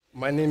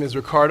My name is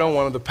Riccardo,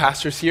 one of the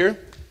pastors here,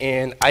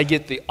 and I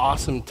get the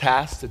awesome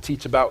task to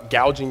teach about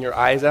gouging your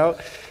eyes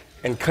out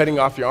and cutting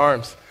off your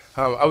arms.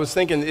 I was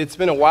thinking, it's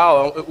been a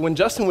while. When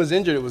Justin was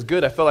injured, it was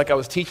good. I felt like I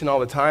was teaching all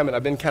the time, and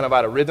I've been kind of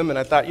out of rhythm, and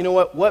I thought, you know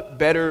what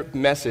better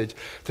message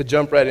to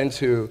jump right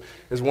into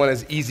is one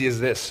as easy as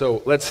this.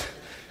 So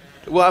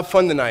we'll have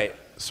fun tonight,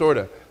 sort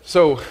of.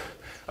 So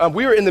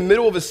we are in the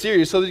middle of a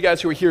series, so those of you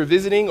guys who are here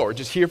visiting or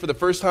just here for the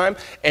first time,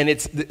 and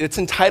it's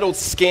entitled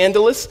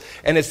Scandalous,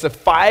 and it's the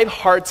 5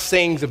 hard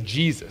sayings of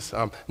Jesus.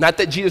 Not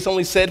that Jesus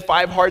only said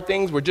 5 hard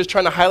things, we're just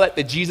trying to highlight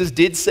that Jesus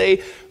did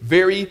say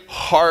very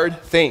hard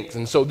things.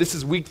 And so this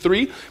is week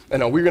 3,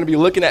 and we're going to be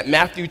looking at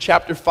Matthew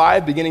chapter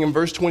 5, beginning in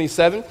verse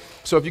 27.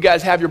 So if you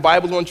guys have your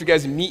Bibles, why don't you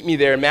guys meet me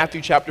there in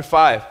Matthew chapter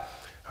 5.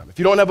 If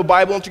you don't have a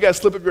Bible, why don't you guys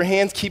slip up your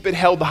hands, keep it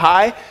held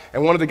high,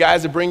 and one of the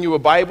guys will bring you a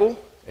Bible.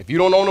 If you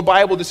don't own a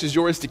Bible, this is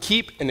yours to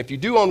keep. And if you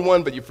do own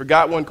one, but you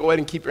forgot one, go ahead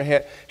and keep your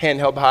hand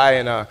held high,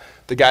 and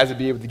the guys will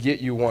be able to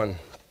get you one.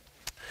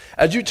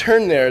 As you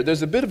turn there,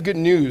 there's a bit of good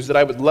news that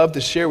I would love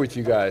to share with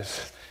you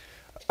guys.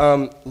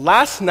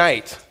 Last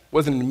night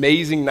was an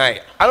amazing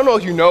night. I don't know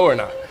if you know or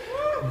not,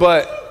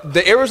 but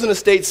the Arizona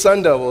State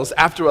Sun Devils,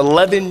 after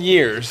 11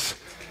 years,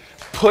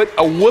 put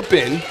a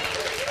whooping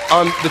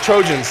on the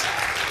Trojans.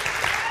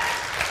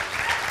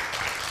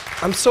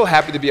 I'm so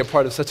happy to be a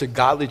part of such a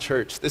godly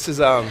church. This is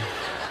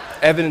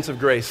evidence of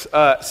grace.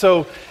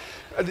 So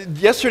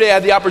yesterday I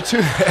had the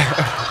opportunity.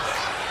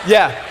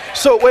 Yeah.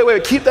 So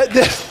wait. Keep that.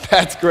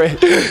 That's great.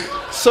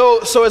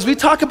 So as we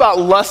talk about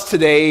lust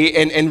today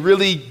and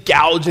really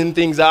gouging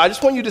things out, I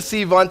just want you to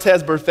see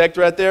Vontez Perfect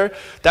right there.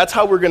 That's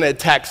how we're going to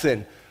attack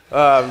sin.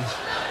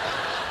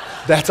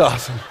 That's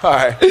awesome. All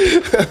right.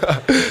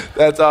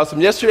 That's awesome.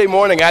 Yesterday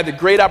morning, I had the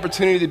great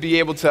opportunity to be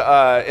able to,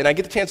 and I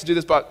get the chance to do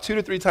this about 2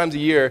 to 3 times a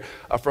year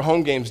for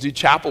home games, do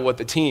chapel with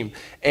the team.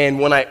 And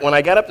when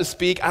I got up to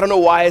speak, I don't know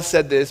why I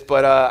said this,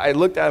 but I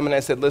looked at him and I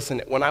said,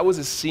 listen, when I was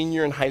a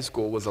senior in high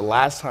school was the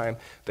last time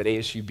that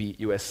ASU beat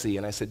USC.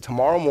 And I said,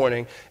 tomorrow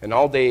morning and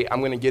all day, I'm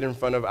going to get in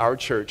front of our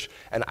church,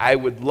 and I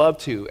would love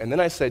to. And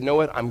then I said, know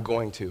what? I'm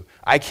going to.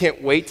 I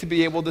can't wait to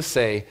be able to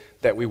say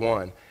that we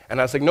won. And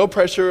I was like, no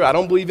pressure. I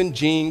don't believe in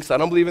jinx. I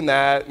don't believe in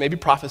that. Maybe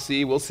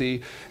prophecy. We'll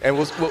see. And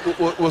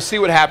we'll see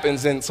what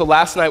happens. And so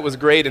last night was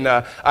great. And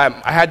I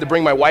had to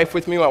bring my wife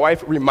with me. My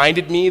wife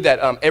reminded me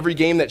that every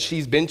game that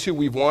she's been to,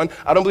 we've won.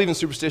 I don't believe in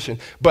superstition,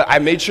 but I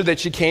made sure that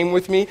she came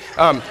with me,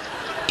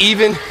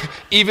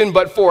 even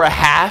but for a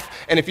half.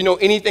 And if you know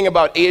anything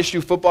about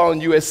ASU football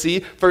and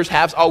USC, first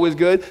half's always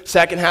good.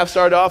 Second half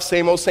started off,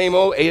 same old.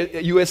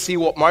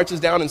 USC marches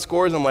down and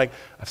scores. I'm like,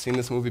 I've seen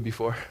this movie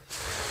before.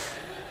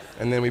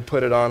 And then we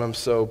put it on them,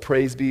 so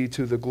praise be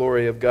to the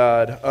glory of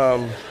God.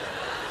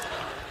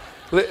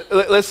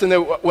 Listen,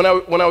 when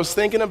I was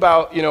thinking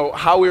about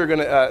how we were going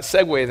to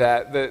segue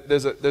that,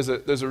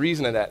 there's a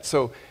reason to that.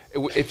 So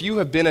if you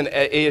have been an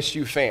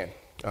ASU fan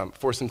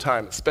for some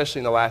time, especially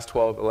in the last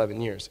 12, 11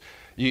 years,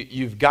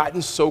 you've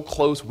gotten so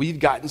close, we've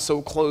gotten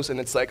so close, and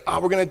it's like,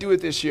 we're going to do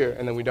it this year,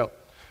 and then we don't.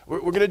 We're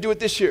going to do it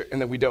this year,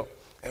 and then we don't.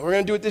 And we're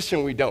going to do it this year,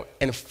 and we don't.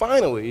 And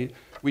finally,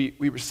 we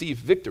receive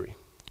victory.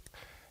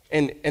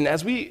 And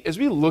as we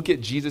look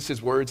at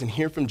Jesus' words and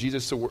hear from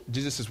Jesus'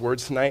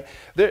 words tonight,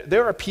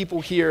 there are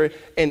people here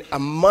in a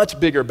much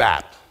bigger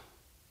battle,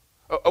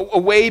 a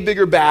way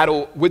bigger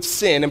battle with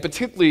sin, and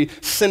particularly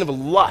sin of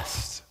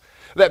lust,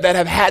 that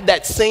have had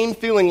that same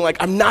feeling like,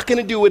 I'm not going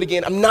to do it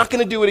again,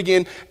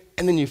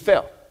 and then you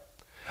fail.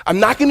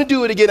 I'm not going to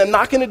do it again,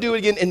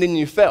 and then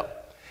you fail.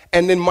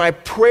 And then my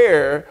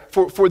prayer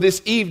for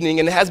this evening,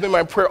 and it has been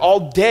my prayer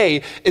all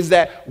day, is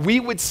that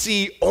we would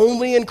see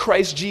only in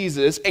Christ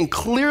Jesus and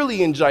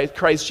clearly in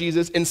Christ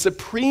Jesus and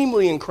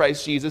supremely in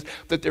Christ Jesus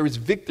that there is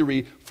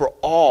victory for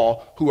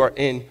all who are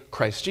in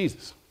Christ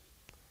Jesus.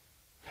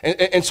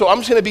 And so I'm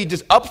just going to be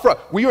just upfront.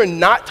 We are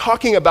not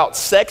talking about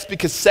sex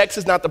because sex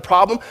is not the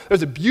problem.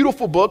 There's a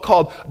beautiful book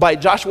by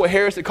Joshua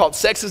Harris called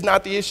Sex is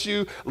Not the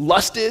Issue,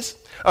 Lust Is.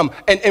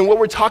 And what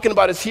we're talking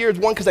about is here is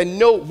one, because I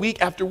know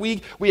week after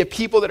week we have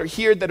people that are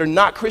here that are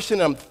not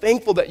Christian, and I'm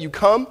thankful that you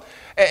come.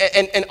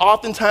 And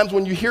oftentimes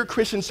when you hear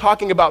Christians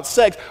talking about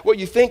sex, what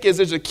you think is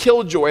there's a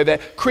killjoy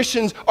that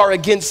Christians are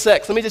against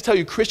sex. Let me just tell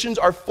you, Christians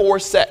are for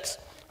sex,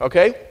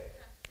 okay?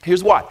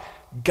 Here's why.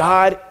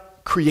 God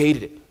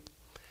created it.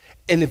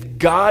 And if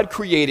God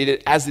created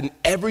it, as in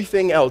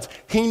everything else,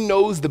 he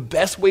knows the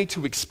best way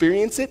to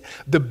experience it,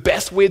 the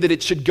best way that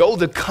it should go,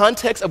 the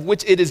context of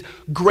which it is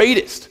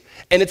greatest.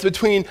 And it's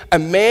between a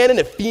man and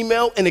a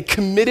female in a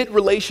committed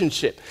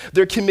relationship.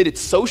 They're committed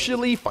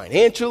socially,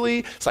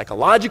 financially,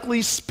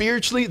 psychologically,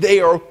 spiritually.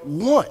 They are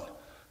one.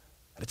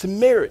 It's a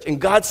marriage.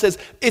 And God says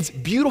it's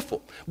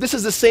beautiful. This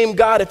is the same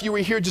God, if you were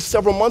here just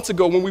several months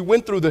ago when we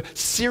went through the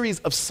series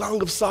of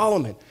Song of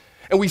Solomon.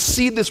 And we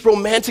see this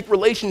romantic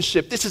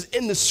relationship. This is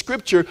in the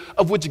scripture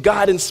of which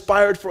God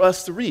inspired for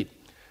us to read.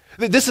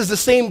 This is the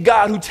same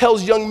God who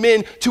tells young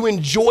men to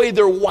enjoy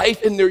their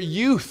wife in their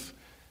youth.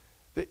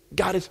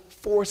 God is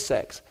for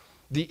sex.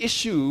 The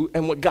issue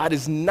and what God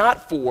is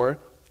not for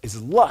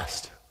is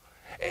lust.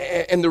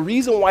 And the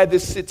reason why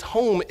this hits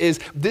home is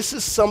this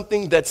is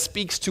something that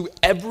speaks to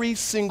every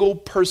single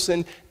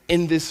person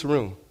in this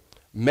room.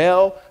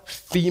 Male,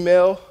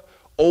 female,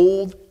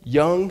 old,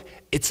 young.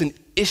 It's an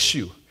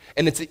issue.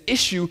 And it's an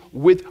issue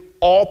with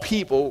all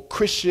people,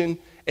 Christian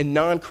and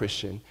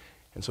non-Christian.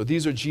 And so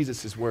these are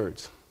Jesus'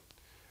 words.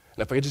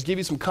 And if I could just give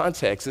you some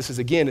context, this is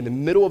again in the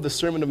middle of the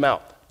Sermon on the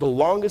Mount, the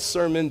longest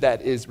sermon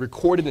that is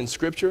recorded in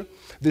Scripture.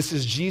 This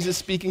is Jesus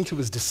speaking to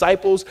his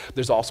disciples.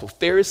 There's also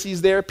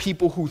Pharisees there,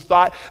 people who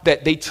thought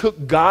that they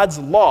took God's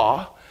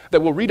law,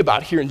 that we'll read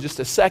about here in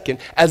just a second,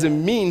 as a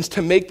means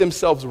to make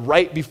themselves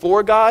right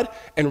before God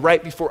and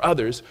right before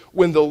others,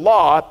 when the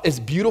law, as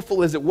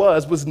beautiful as it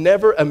was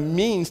never a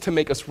means to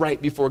make us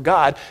right before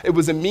God. It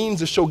was a means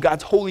to show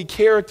God's holy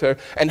character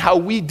and how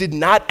we did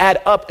not add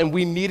up and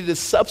we needed a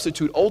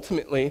substitute,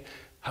 ultimately,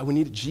 how we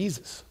needed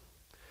Jesus.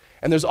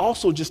 And there's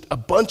also just a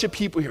bunch of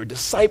people here,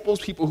 disciples,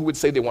 people who would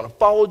say they want to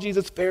follow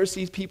Jesus,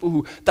 Pharisees, people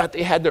who thought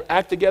they had their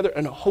act together,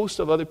 and a host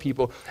of other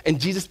people.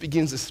 And Jesus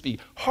begins to speak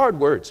hard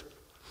words.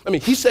 I mean,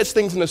 he says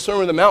things in the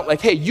Sermon on the Mount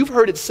like, hey, you've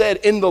heard it said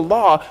in the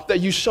law that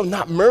you shall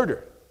not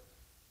murder.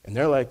 And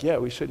they're like, yeah,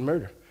 we shouldn't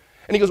murder.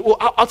 And he goes, well,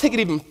 I'll take it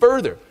even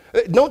further.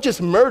 Don't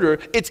just murder.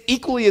 It's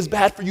equally as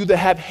bad for you to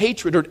have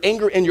hatred or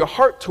anger in your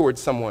heart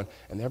towards someone.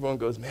 And everyone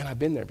goes, man, I've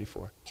been there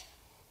before.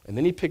 And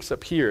then he picks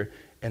up here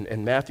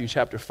in Matthew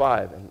chapter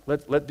 5.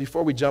 And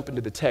before we jump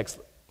into the text,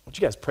 won't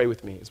you guys pray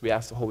with me as we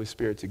ask the Holy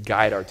Spirit to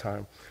guide our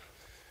time.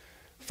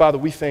 Father,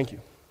 we thank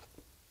you.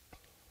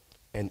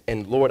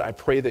 And Lord, I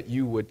pray that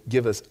you would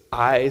give us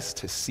eyes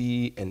to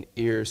see and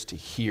ears to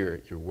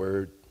hear your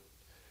word.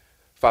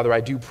 Father, I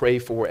do pray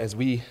for, as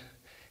we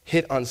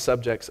hit on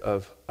subjects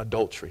of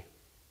adultery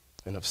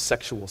and of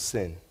sexual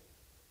sin,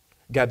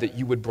 God, that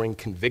you would bring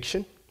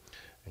conviction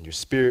and your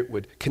Spirit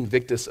would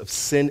convict us of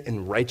sin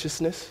and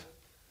righteousness.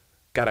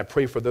 God, I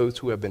pray for those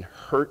who have been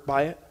hurt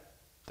by it,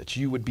 that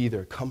you would be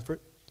their comfort.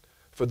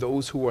 For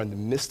those who are in the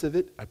midst of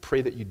it, I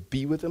pray that you'd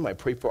be with them. I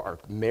pray for our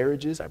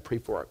marriages. I pray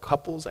for our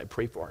couples. I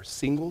pray for our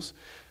singles.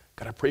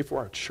 God, I pray for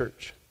our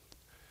church.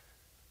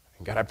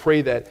 And God, I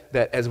pray that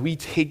as we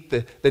take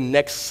the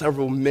next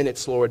several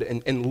minutes, Lord,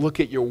 and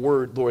look at your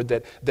word, Lord,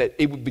 that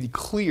it would be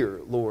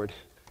clear, Lord,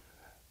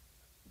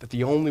 that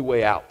the only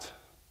way out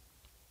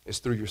is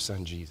through your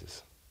Son,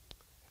 Jesus,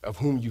 of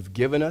whom you've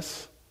given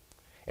us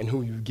and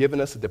whom you've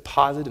given us a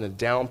deposit and a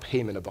down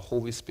payment of the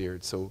Holy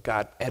Spirit. So,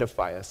 God,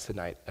 edify us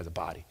tonight as a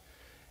body.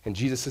 In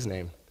Jesus'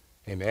 name,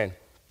 amen.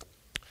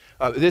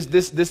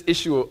 This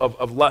issue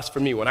of lust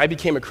for me, when I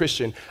became a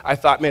Christian, I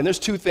thought, man, there's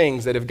two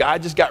things that if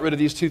God just got rid of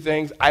these two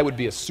things, I would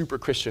be a super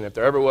Christian if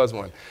there ever was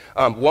one.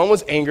 One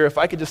was anger. If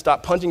I could just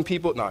stop punching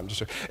people, no, I'm just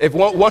sure. If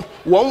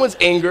one was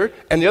anger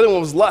and the other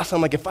one was lust,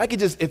 I'm like,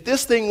 if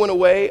this thing went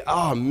away,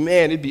 oh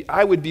man,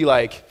 I would be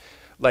like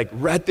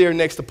right there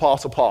next to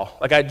Apostle Paul.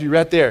 Like I'd be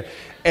right there.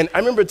 And I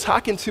remember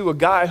talking to a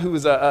guy who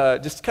was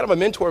just kind of a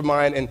mentor of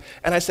mine, and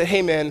I said,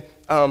 hey man,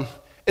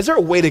 is there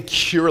a way to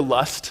cure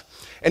lust?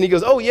 And he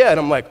goes, oh yeah. And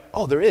I'm like,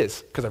 oh, there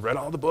is, because I've read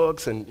all the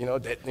books and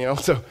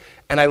so.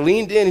 And I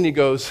leaned in and he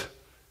goes,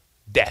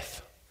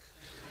 death.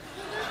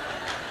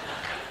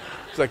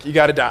 It's like, you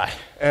got to die.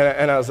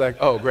 And I was like,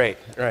 oh, great,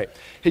 right.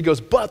 He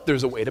goes, but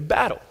there's a way to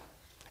battle.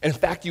 In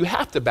fact, you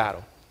have to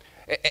battle.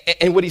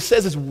 And what he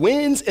says is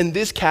wins in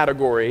this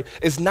category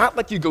is not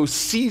like you go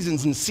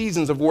seasons and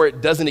seasons of where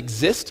it doesn't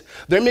exist.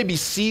 There may be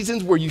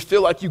seasons where you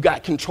feel like you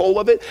got control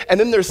of it, and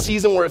then there's a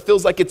season where it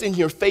feels like it's in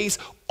your face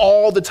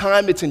all the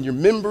time. It's in your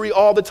memory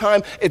all the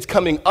time. It's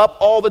coming up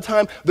all the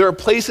time. There are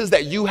places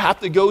that you have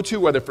to go to,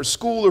 whether for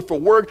school or for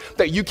work,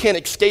 that you can't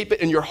escape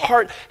it, and your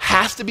heart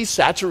has to be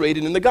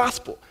saturated in the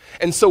gospel.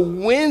 And so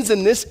wins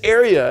in this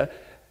area,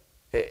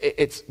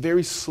 it's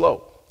very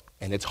slow,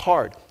 and it's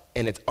hard.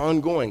 And it's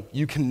ongoing.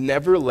 You can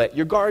never let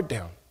your guard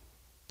down.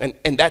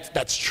 And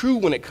that's true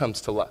when it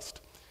comes to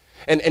lust.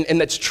 And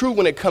that's true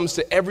when it comes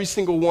to every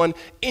single one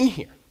in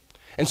here.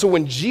 And so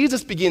when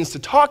Jesus begins to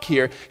talk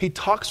here, he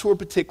talks to a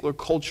particular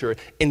culture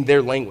in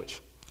their language.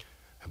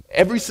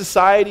 Every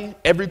society,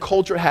 every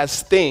culture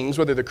has things,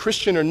 whether they're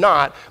Christian or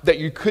not, that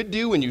you could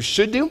do and you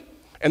should do.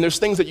 And there's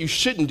things that you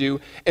shouldn't do,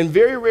 and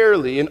very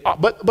rarely,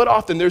 but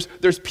often, there's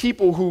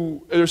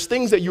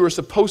things that you are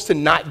supposed to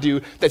not do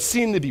that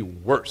seem to be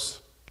worse.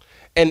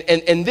 And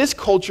in this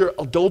culture,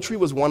 adultery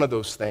was one of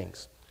those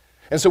things.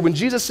 And so when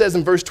Jesus says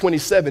in verse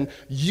 27,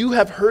 you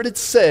have heard it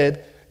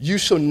said, you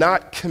shall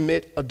not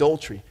commit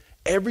adultery,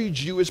 every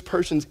Jewish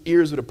person's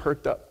ears would have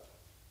perked up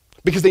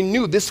because they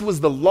knew this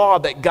was the law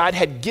that God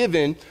had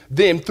given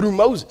them through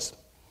Moses.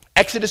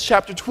 Exodus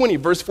chapter 20,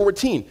 verse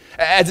 14,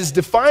 as it's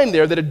defined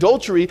there, that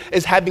adultery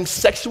is having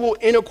sexual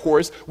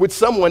intercourse with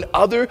someone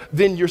other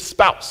than your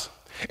spouse.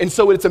 And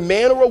so it's a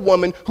man or a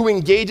woman who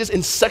engages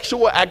in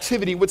sexual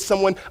activity with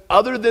someone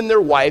other than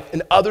their wife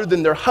and other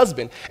than their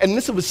husband. And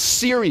this was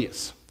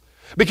serious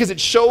because it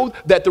showed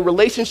that the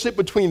relationship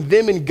between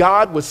them and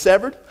God was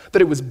severed,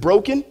 that it was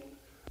broken,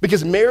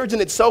 because marriage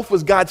in itself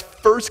was God's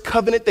first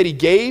covenant that he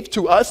gave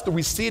to us.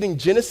 We see it in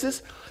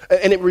Genesis,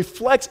 and it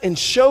reflects and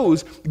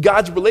shows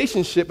God's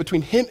relationship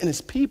between him and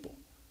his people.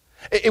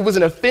 It was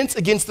an offense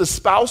against the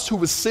spouse who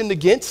was sinned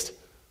against,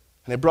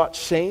 and it brought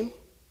shame.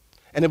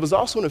 And it was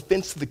also an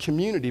offense to the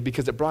community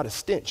because it brought a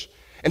stench.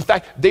 In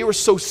fact, they were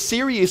so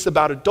serious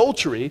about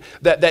adultery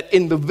that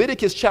in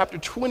Leviticus chapter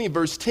 20,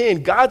 verse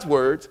 10, God's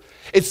words,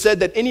 it said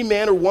that any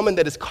man or woman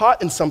that is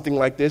caught in something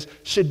like this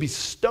should be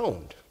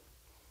stoned.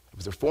 It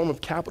was a form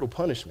of capital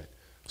punishment.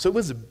 So it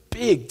was a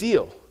big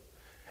deal.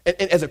 And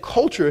as a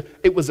culture,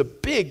 it was a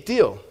big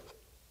deal.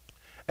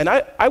 And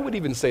I would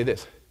even say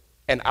this,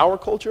 in our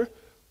culture,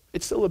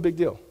 it's still a big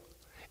deal.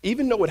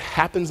 Even though it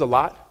happens a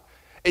lot,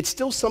 it's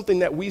still something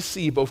that we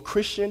see, both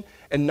Christian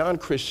and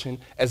non-Christian,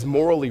 as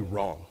morally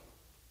wrong.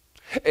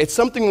 It's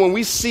something when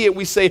we see it,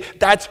 we say,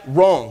 that's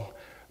wrong.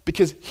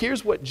 Because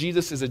here's what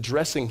Jesus is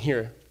addressing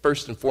here,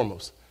 first and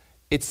foremost.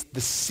 It's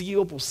the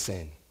seeable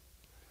sin.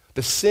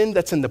 The sin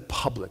that's in the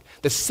public,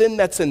 the sin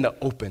that's in the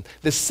open,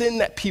 the sin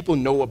that people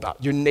know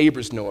about, your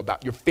neighbors know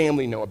about, your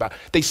family know about.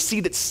 They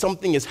see that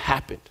something has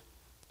happened.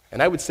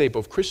 And I would say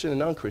both Christian and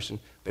non-Christian,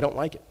 they don't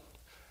like it.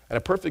 And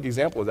a perfect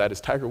example of that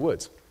is Tiger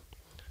Woods.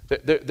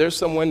 There's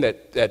someone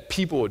that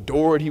people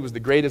adored. He was the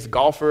greatest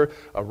golfer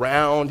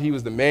around. He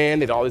was the man.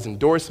 They had all these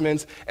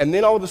endorsements. And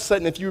then all of a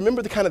sudden, if you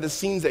remember the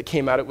scenes that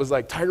came out, it was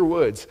like Tiger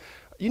Woods.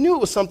 You knew it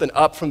was something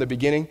up from the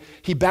beginning.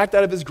 He backed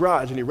out of his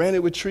garage and he ran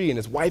into a tree and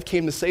his wife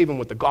came to save him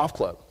with the golf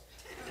club.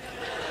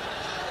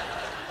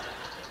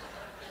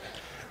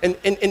 and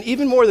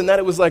even more than that,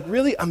 it was like,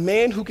 really, a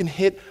man who can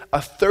hit a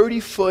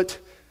 30-foot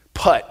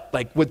putt,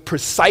 like with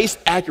precise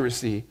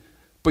accuracy,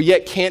 but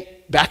yet can't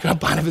back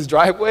up out of his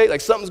driveway?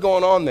 Like, something's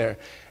going on there.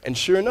 And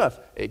sure enough,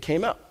 it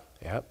came out.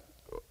 Yep,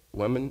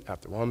 woman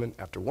after woman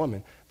after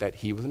woman, that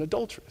he was an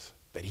adulteress,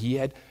 that he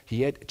had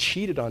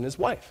cheated on his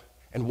wife.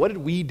 And what did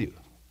we do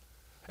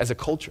as a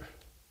culture?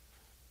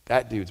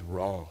 That dude's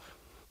wrong.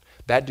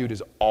 That dude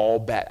is all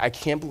bad. I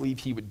can't believe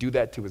he would do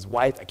that to his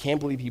wife. I can't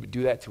believe he would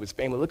do that to his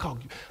family. Look how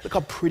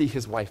pretty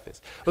his wife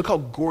is. Look how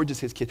gorgeous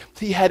his kid.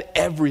 He had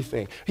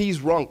everything.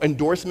 He's wrong.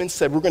 Endorsements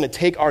said we're going to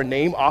take our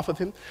name off of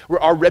him.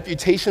 Our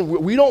reputation.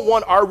 We don't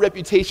want our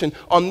reputation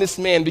on this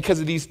man because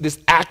of this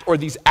act or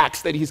these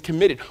acts that he's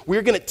committed.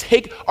 We're going to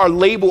take our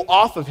label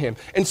off of him.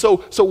 And so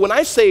when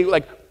I say,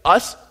 like,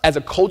 us as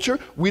a culture,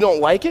 we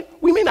don't like it,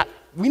 we may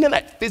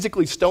not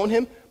physically stone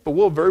him, but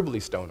we'll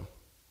verbally stone him.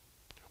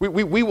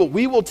 We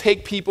will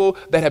take people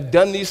that have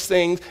done these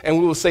things and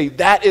we will say,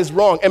 that is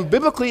wrong. And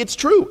biblically, it's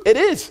true. It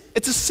is.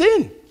 It's a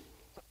sin.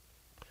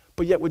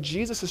 But yet what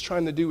Jesus is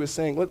trying to do is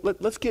saying,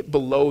 let's get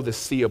below the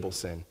seeable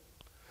sin.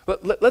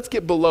 Let's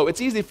get below. It's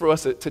easy for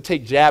us to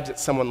take jabs at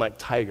someone like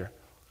Tiger.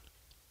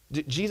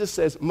 Jesus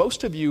says,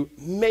 most of you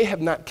may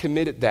have not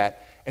committed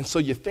that, and so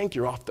you think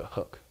you're off the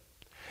hook.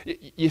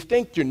 You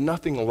think you're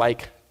nothing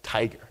like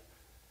Tiger.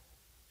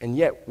 And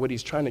yet what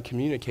he's trying to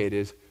communicate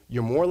is,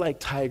 you're more like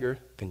Tiger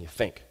than you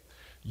think.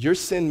 Your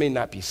sin may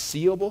not be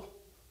seeable,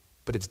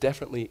 but it's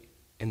definitely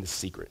in the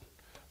secret.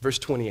 Verse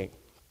 28,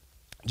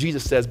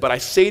 Jesus says, but I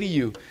say to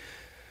you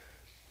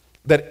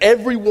that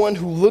everyone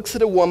who looks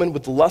at a woman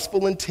with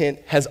lustful intent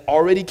has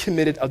already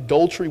committed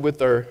adultery with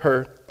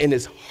her in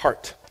his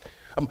heart.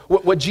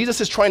 What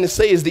Jesus is trying to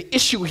say is the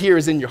issue here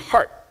is in your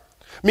heart.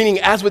 Meaning,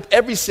 as with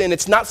every sin,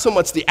 it's not so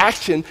much the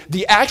action.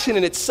 The action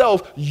in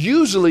itself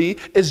usually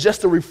is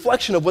just a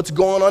reflection of what's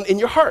going on in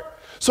your heart.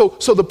 So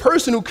the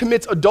person who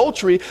commits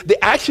adultery, the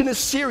action is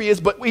serious,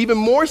 but even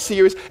more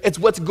serious, it's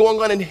what's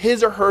going on in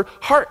his or her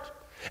heart.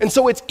 And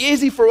so it's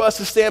easy for us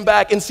to stand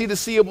back and see the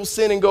seeable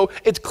sin and go,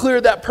 it's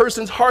clear that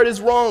person's heart is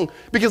wrong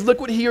because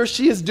look what he or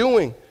she is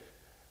doing.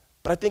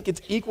 But I think it's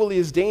equally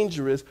as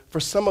dangerous for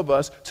some of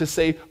us to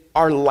say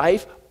our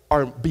life,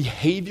 our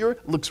behavior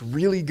looks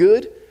really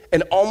good,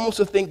 and almost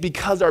to think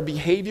because our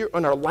behavior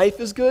and our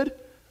life is good,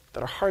 that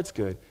our heart's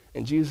good.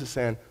 And Jesus is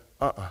saying,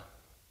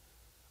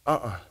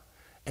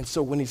 And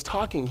so when he's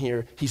talking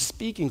here, he's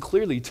speaking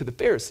clearly to the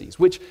Pharisees,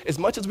 which as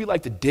much as we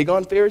like to dig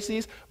on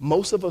Pharisees,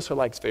 most of us are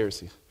like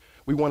Pharisees.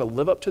 We want to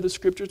live up to the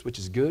scriptures, which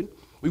is good.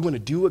 We want to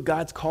do what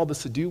God's called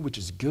us to do, which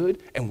is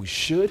good, and we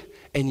should.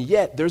 And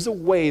yet there's a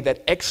way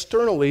that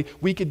externally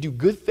we could do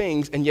good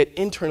things, and yet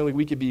internally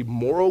we could be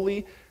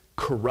morally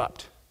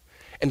corrupt.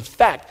 In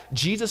fact,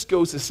 Jesus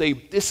goes to say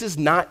this is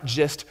not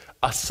just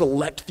a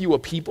select few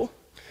of people,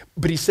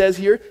 but he says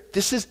here,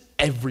 this is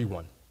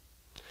everyone.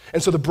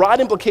 And so the broad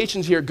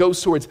implications here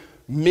goes towards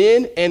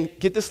men and,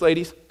 get this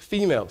ladies,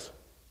 females,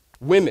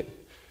 women.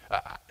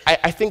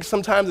 I think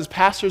sometimes as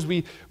pastors,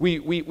 we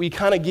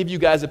kind of give you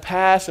guys a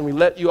pass and we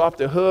let you off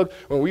the hook.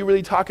 When we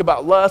really talk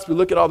about lust, we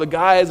look at all the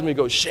guys and we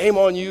go, shame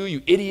on you,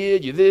 you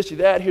idiot, you this, you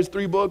that, here's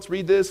 3 books,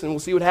 read this and we'll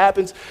see what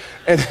happens.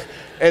 And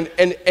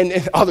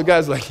all the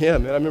guys are like, yeah,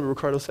 man, I remember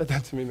Riccardo said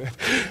that to me,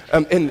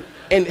 man.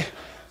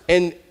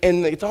 And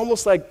it's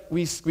almost like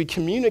we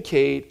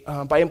communicate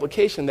by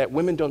implication that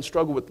women don't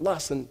struggle with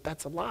lust, and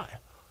that's a lie.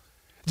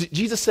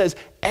 Jesus says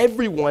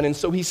everyone, and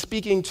so he's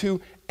speaking to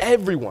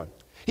everyone.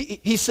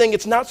 He's saying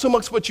it's not so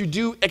much what you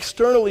do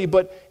externally,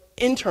 but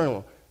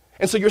internal.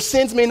 And so your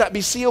sins may not be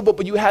sealable,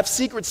 but you have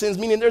secret sins,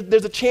 meaning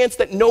there's a chance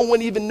that no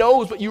one even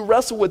knows what you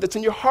wrestle with. It's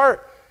in your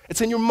heart.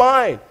 It's in your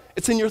mind.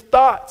 It's in your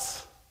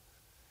thoughts.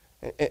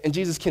 And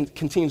Jesus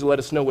continues to let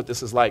us know what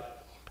this is like.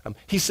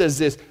 He says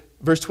this,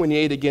 verse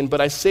 28 again, but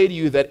I say to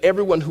you that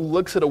everyone who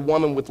looks at a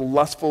woman with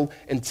lustful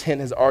intent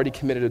has already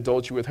committed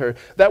adultery with her.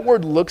 That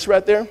word looks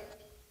right there.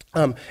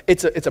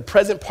 It's a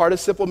present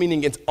participle,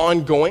 meaning it's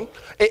ongoing.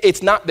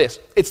 It's not this.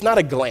 It's not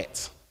a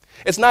glance.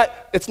 It's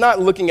not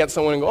looking at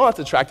someone and go, oh, that's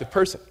an attractive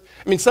person.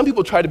 I mean, some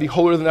people try to be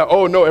holier than that.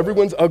 Oh, no,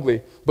 everyone's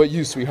ugly, but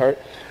you, sweetheart.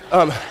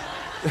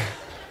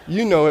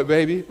 You know it,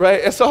 baby,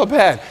 right? It's all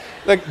bad.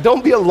 Like,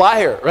 don't be a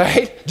liar,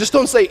 right? Just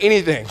don't say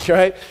anything,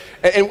 right?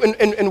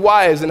 And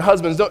wives and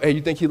husbands, don't. Hey,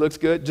 you think he looks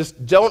good?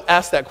 Just don't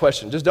ask that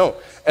question. Just don't,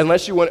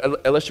 unless you want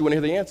to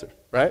hear the answer,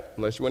 right?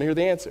 Unless you want to hear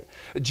the answer.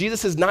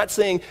 Jesus is not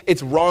saying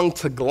it's wrong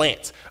to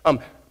glance.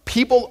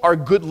 People are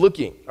good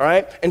looking, all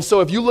right? And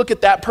so if you look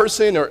at that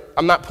person, or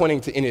I'm not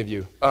pointing to any of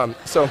you.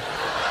 So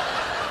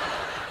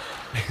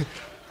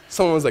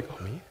someone was like,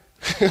 oh, me?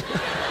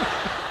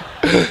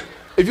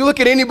 If you look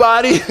at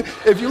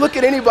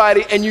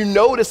anybody and you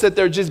notice that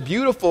they're just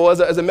beautiful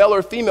as a male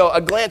or female, a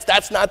glance,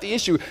 that's not the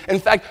issue. In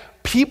fact,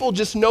 people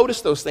just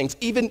notice those things,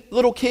 even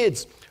little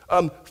kids.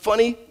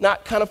 Funny,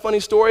 not kind of funny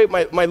story.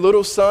 My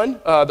little son,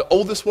 the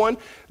oldest one,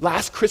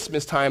 last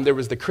Christmas time, there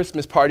was the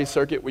Christmas party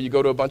circuit where you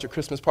go to a bunch of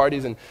Christmas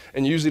parties and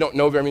you usually don't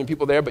know very many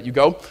people there, but you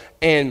go.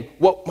 And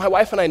what my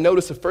wife and I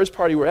noticed the first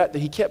party we were at, that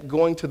he kept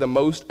going to the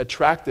most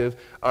attractive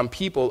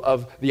people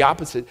of the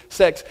opposite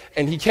sex,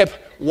 and he kept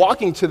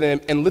walking to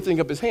them and lifting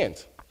up his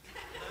hands.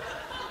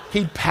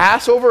 He'd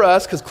pass over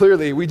us because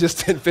clearly we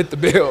just didn't fit the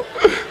bill.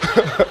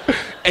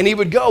 And he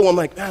would go. I'm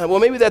like, well,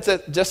 maybe that's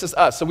just as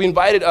us. So we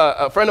invited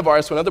a friend of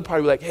ours to another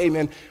party. We're like, hey,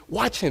 man,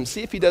 watch him.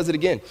 See if he does it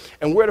again.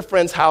 And we're at a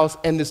friend's house,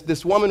 and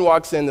this woman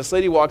walks in. This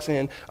lady walks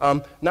in,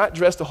 not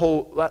dressed not a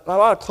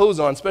lot of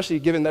clothes on, especially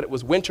given that it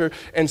was winter.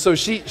 And so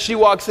she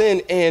walks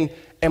in, and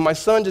my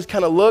son just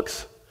kind of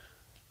looks,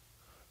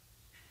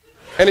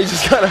 and he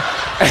just kind of,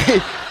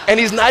 and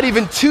he's not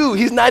even two.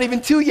 He's not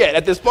even two yet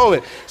at this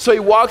moment. So he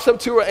walks up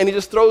to her, and he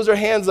just throws her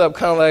hands up,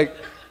 kind of like,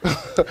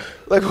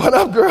 like, what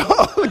up, girl?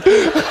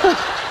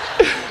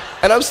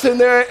 And I'm sitting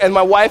there, and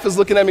my wife is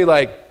looking at me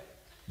like,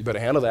 you better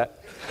handle that.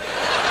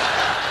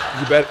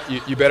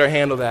 You better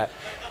handle that.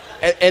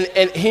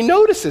 And he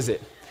notices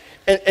it.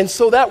 And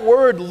so that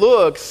word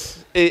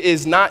looks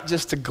is not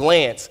just to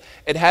glance.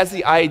 It has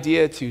the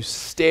idea to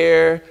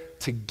stare,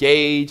 to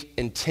gauge,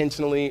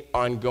 intentionally,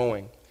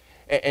 ongoing.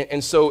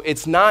 And so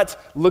it's not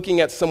looking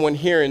at someone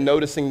here and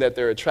noticing that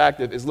they're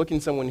attractive. It's looking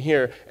at someone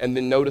here and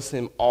then notice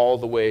him all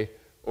the way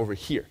over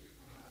here.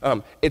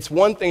 It's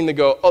one thing to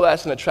go, oh,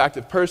 that's an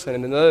attractive person,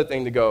 and another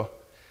thing to go,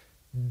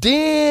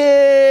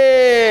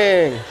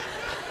 ding!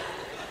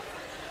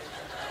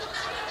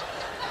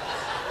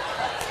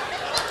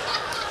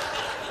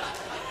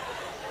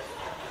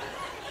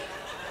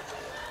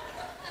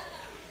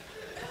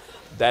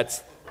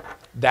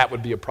 That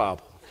would be a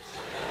problem.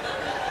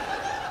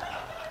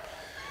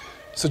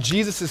 So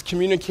Jesus is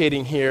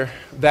communicating here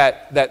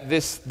that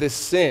this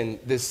sin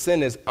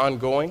is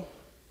ongoing.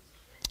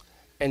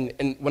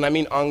 And when I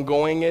mean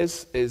ongoing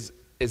is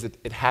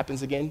it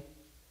happens again,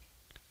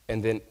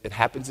 and then it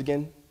happens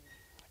again,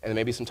 and then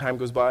maybe some time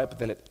goes by, but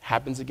then it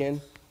happens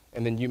again,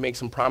 and then you make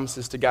some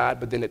promises to God,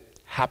 but then it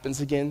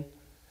happens again.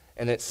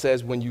 And it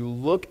says when you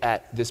look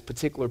at this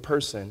particular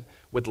person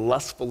with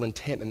lustful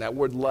intent, and that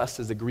word lust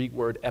is the Greek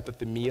word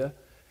epithemia,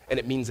 and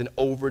it means an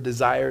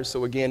over-desire.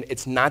 So again,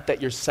 it's not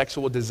that your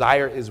sexual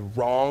desire is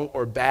wrong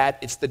or bad,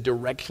 it's the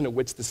direction in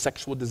which the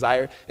sexual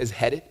desire is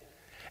headed.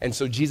 And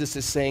so Jesus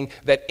is saying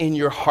that in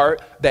your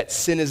heart, that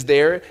sin is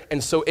there.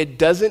 And so it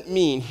doesn't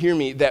mean, hear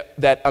me,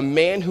 that a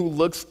man who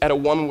looks at a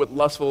woman with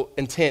lustful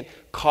intent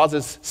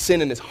causes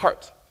sin in his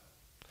heart.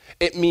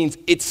 It means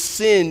it's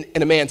sin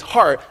in a man's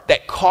heart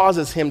that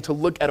causes him to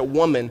look at a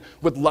woman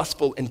with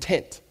lustful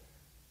intent.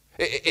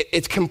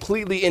 It's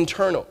completely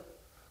internal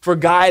for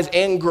guys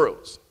and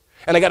girls.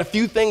 And I got a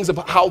few things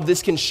about how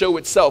this can show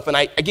itself. And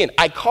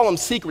I call them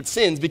secret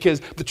sins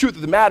because the truth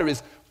of the matter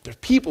is there's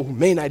people who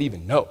may not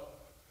even know.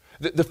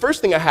 The first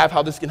thing I have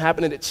how this can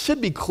happen, and it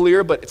should be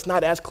clear, but it's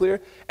not as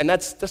clear, and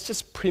that's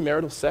just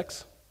premarital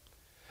sex.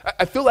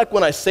 I feel like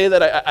when I say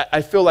that,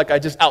 I feel like I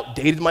just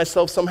outdated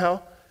myself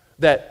somehow,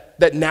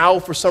 that now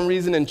for some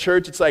reason in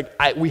church, it's like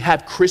we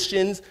have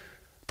Christians,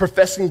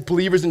 professing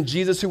believers in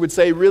Jesus who would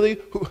say, really,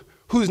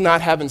 who's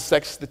not having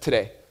sex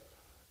today?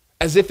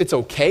 As if it's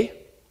okay.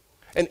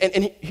 And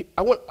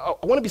I want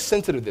to be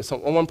sensitive to this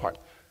on one part.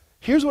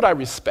 Here's what I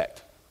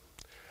respect.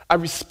 I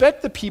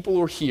respect the people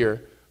who are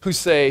here who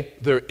say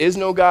there is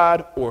no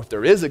God, or if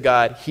there is a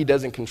God, he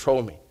doesn't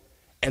control me.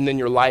 And then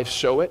your life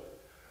show it.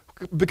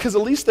 Because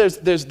at least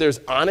there's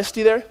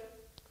honesty there.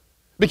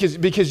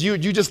 Because you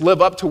just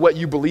live up to what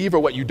you believe or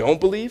what you don't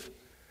believe.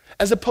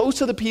 As opposed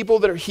to the people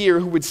that are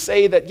here who would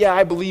say that, yeah,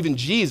 I believe in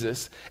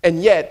Jesus,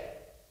 and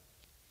yet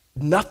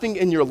nothing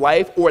in your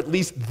life, or at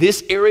least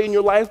this area in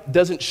your life,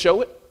 doesn't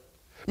show it.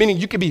 Meaning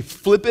you could be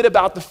flippant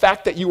about the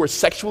fact that you were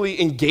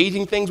sexually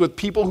engaging things with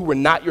people who were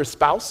not your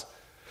spouse.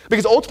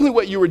 Because ultimately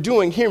what you were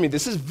doing, hear me,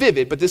 this is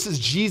vivid, but this is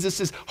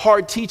Jesus'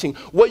 hard teaching.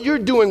 What you're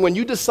doing when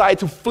you decide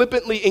to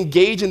flippantly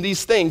engage in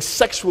these things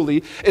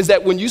sexually is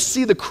that when you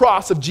see the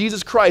cross of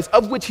Jesus Christ,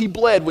 of which he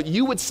bled, what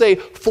you would say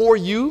for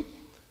you,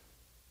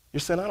 you're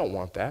saying, I don't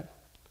want that.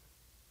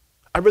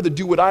 I'd rather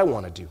do what I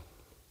want to do.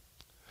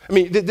 I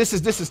mean, this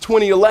is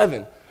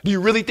 2011. Do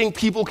you really think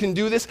people can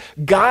do this?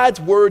 God's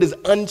word is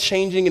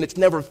unchanging and it's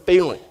never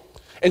failing.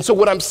 And so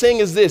what I'm saying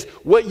is this,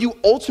 what you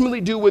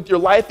ultimately do with your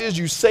life is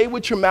you say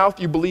with your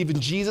mouth you believe in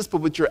Jesus, but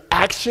with your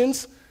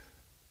actions,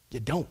 you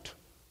don't.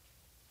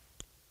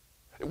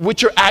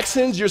 With your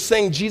actions, you're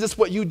saying, Jesus,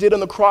 what you did on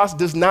the cross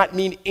does not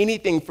mean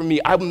anything for me.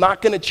 I'm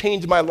not going to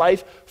change my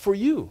life for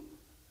you.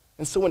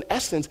 And so in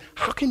essence,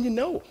 how can you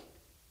know?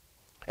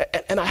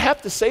 And I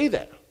have to say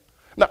that.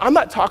 Now, I'm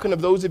not talking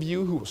of those of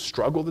you who have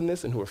struggled in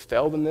this and who have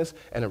failed in this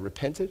and have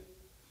repented.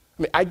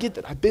 I mean, I get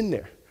that. I've been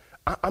there.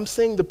 I'm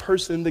saying the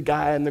person, the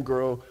guy and the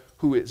girl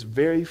who is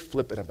very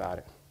flippant about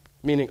it,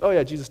 meaning, oh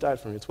yeah, Jesus died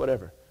for me, it's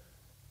whatever.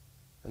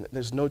 And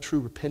there's no true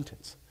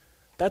repentance.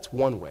 That's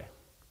one way.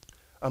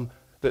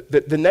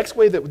 The next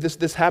way that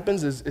this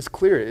happens is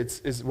clear.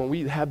 It's when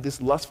we have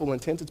this lustful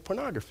intent, it's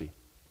pornography.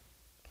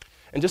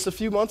 And just a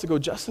few months ago,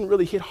 Justin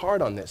really hit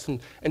hard on this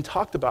and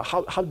talked about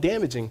how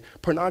damaging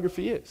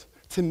pornography is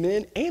to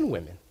men and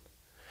women.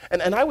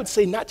 And I would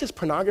say not just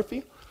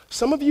pornography.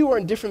 Some of you are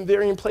in different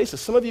varying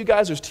places. Some of you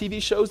guys, there's TV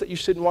shows that you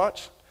shouldn't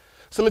watch.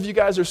 Some of you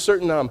guys, there's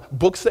certain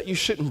books that you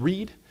shouldn't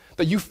read,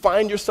 that you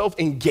find yourself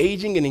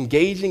engaging.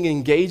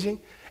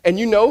 And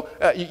you know,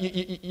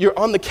 you're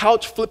on the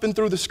couch flipping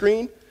through the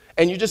screen,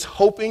 and you're just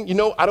hoping,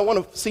 I don't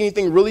want to see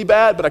anything really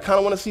bad, but I kind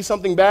of want to see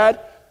something bad,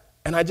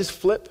 and I just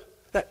flip.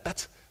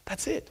 That's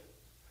it.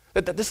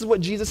 This is what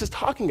Jesus is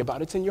talking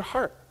about. It's in your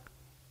heart.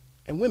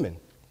 And women,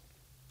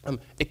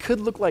 it could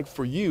look like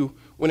for you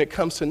when it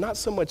comes to not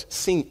so much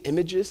seeing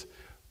images,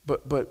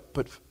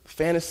 but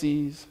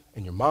fantasies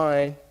in your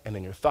mind and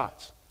in your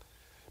thoughts.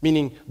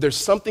 Meaning there's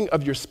something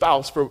of your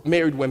spouse, for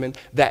married women,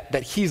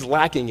 that he's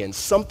lacking in,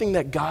 something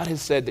that God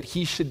has said that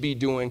he should be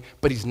doing,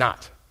 but he's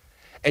not.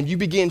 And you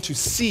begin to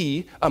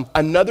see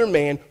another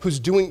man who's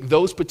doing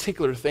those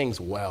particular things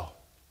well.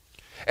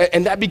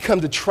 And that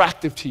becomes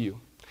attractive to you.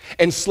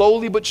 And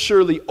slowly but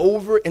surely,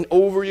 over and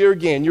over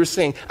again, you're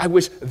saying, I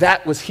wish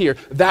that was here,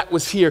 and that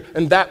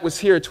was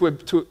here,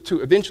 to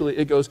eventually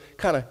it goes,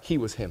 kind of, he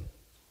was him.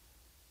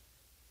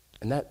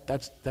 And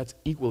that's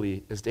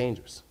equally as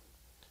dangerous.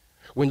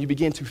 When you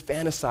begin to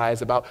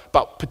fantasize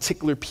about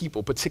particular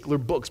people, particular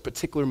books,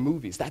 particular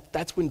movies,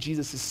 that's when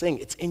Jesus is saying,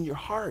 it's in your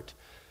heart.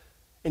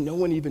 And no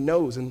one even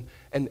knows. And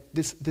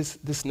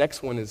this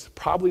next one is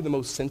probably the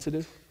most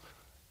sensitive,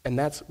 and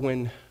that's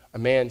when a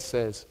man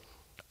says,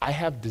 I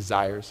have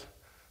desires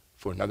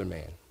for another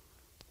man.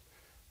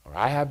 Or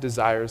I have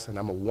desires and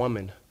I'm a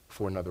woman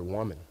for another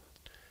woman.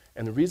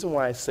 And the reason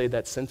why I say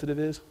that's sensitive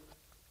is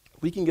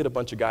we can get a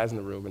bunch of guys in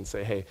the room and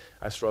say, hey,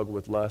 I struggle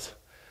with lust.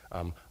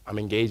 I'm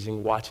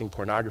engaging, watching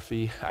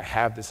pornography. I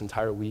have this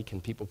entire week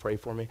and people pray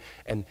for me.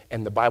 And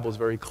the Bible is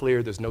very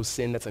clear. There's no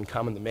sin that's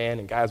uncommon to man.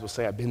 And guys will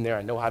say, I've been there.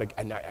 I know how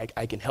to,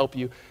 I can help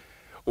you.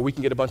 Or we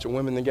can get a bunch of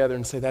women together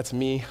and say, that's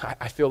me.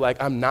 I feel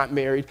like I'm not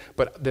married,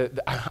 but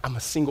I'm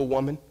a single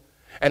woman.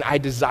 And I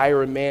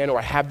desire a man, or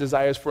I have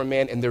desires for a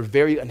man, and they're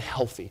very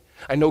unhealthy.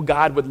 I know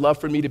God would love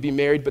for me to be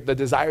married, but the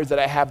desires that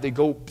I have, they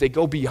go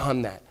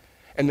beyond that.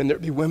 And then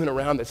there'd be women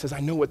around that says,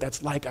 I know what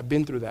that's like. I've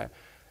been through that.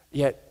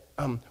 Yet,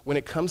 when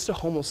it comes to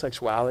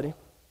homosexuality,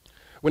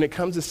 when it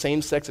comes to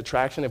same-sex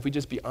attraction, if we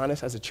just be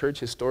honest, as a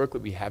church, historically,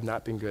 we have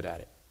not been good at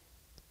it.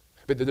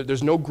 But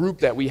there's no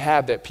group that we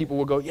have that people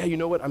will go, yeah, you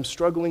know what, I'm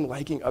struggling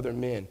liking other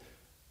men.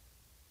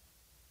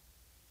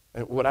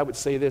 And what I would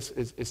say this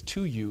is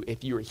to you,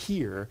 if you're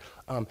here,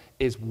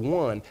 is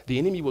one, the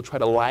enemy will try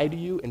to lie to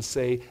you and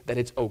say that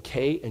it's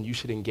okay and you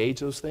should engage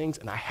those things,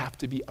 and I have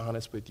to be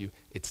honest with you,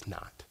 it's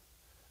not.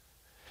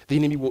 The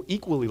enemy will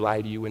equally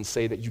lie to you and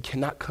say that you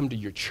cannot come to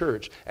your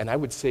church, and I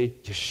would say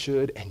you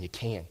should and you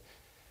can.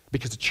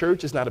 Because the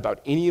church is not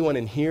about anyone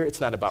in here. It's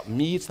not about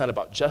me. It's not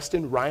about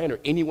Justin, Ryan, or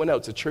anyone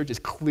else. The church is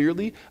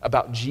clearly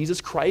about Jesus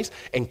Christ,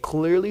 and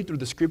clearly through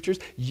the scriptures,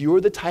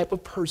 you're the type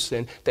of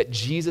person that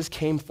Jesus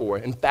came for.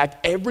 In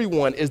fact,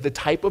 everyone is the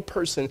type of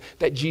person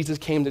that Jesus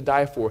came to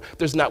die for.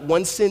 There's not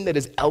one sin that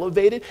is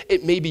elevated.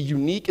 It may be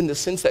unique in the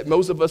sense that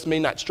most of us may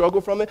not struggle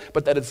from it,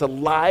 but that it's a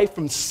lie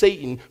from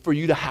Satan for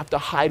you to have to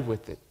hide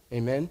with it.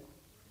 Amen?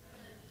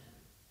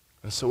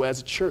 And so as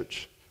a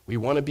church, we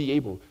want to be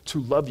able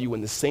to love you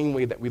in the same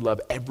way that we love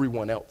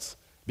everyone else,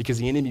 because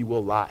the enemy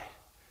will lie.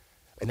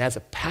 And as a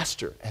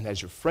pastor and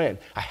as your friend,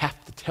 I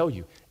have to tell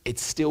you,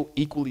 it's still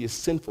equally as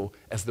sinful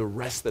as the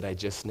rest that I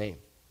just named.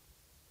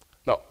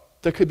 Now,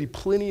 there could be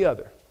plenty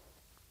other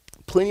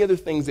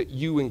things that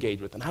you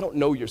engage with, and I don't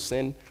know your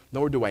sin,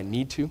 nor do I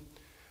need to.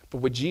 But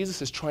what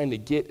Jesus is trying to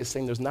get is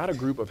saying there's not a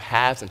group of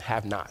haves and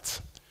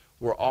have-nots.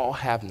 We're all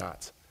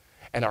have-nots.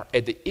 And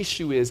the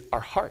issue is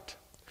our heart.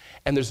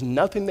 And there's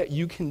nothing that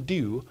you can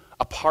do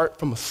apart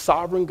from a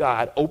sovereign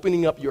God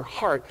opening up your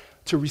heart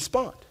to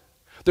respond.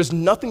 There's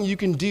nothing you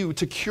can do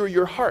to cure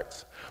your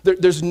hearts.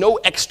 There's no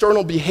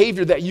external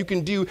behavior that you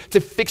can do to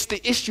fix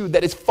the issue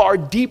that is far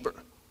deeper.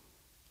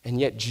 And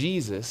yet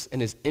Jesus, in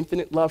his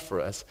infinite love for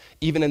us,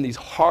 even in these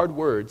hard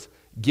words,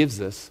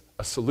 gives us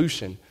a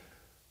solution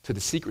to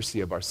the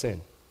secrecy of our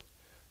sin.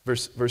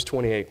 Verse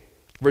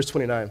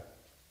 29.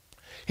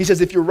 He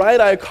says, if your right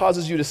eye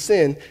causes you to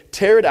sin,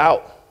 tear it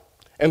out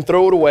and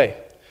throw it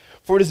away.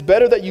 For it is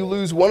better that you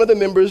lose one of the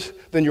members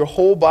than your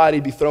whole body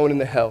be thrown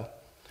into hell.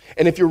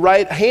 And if your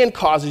right hand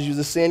causes you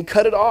to sin,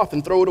 cut it off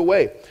and throw it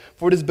away.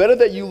 For it is better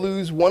that you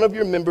lose one of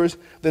your members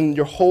than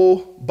your whole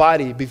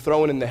body be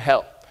thrown into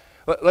hell.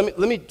 Let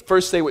me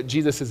first say what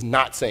Jesus is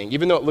not saying,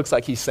 even though it looks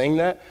like he's saying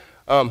that.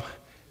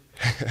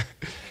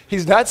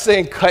 He's not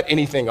saying cut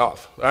anything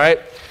off, all right?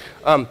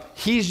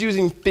 He's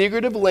using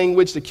figurative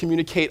language to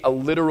communicate a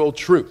literal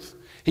truth.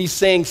 He's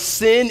saying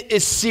sin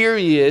is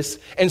serious,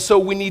 and so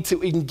we need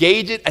to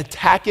engage it,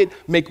 attack it,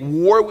 make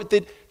war with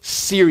it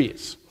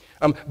serious.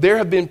 There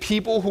have been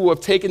people who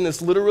have taken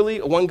this literally.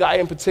 One guy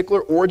in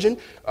particular, Origen,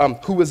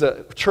 who was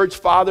a church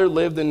father,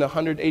 lived in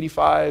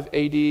 185 AD,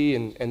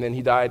 and then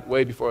he died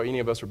way before any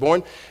of us were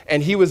born.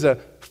 And he was a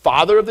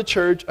father of the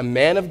church, a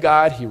man of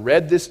God. He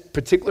read this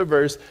particular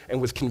verse and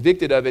was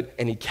convicted of it,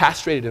 and he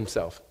castrated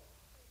himself.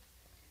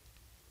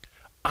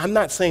 I'm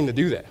not saying to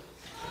do that.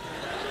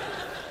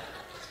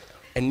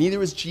 And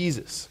neither is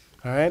Jesus,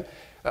 all right?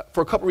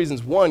 For a couple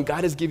reasons. One,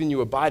 God has given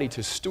you a body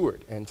to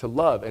steward and to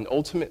love and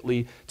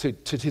ultimately to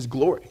his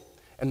glory.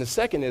 And the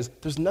second is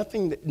there's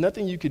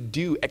nothing you could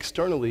do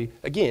externally,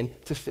 again,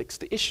 to fix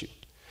the issue.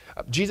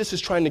 Jesus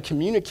is trying to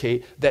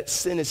communicate that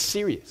sin is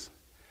serious.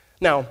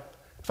 Now,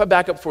 if I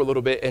back up for a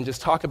little bit and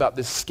just talk about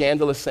this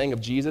scandalous saying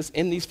of Jesus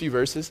in these few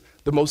verses,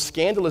 the most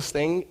scandalous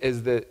thing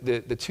is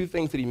the two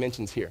things that he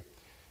mentions here.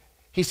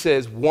 He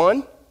says,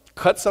 one,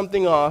 cut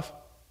something off,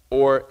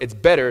 or it's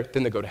better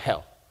than to go to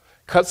hell.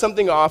 Cut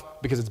something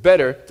off because it's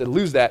better to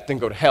lose that than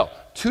go to hell.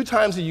 2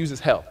 times he uses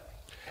hell.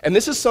 And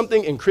this is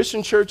something in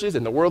Christian churches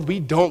in the world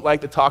we don't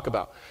like to talk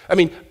about. I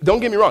mean,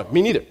 don't get me wrong,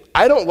 me neither.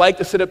 I don't like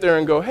to sit up there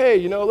and go,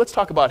 hey, let's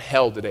talk about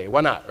hell today.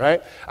 Why not,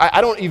 right? I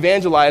don't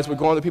evangelize with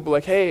going to people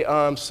like, hey,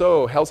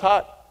 so hell's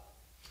hot?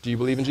 Do you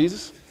believe in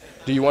Jesus?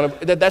 Do you want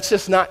to?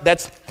 That's not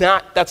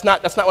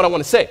what I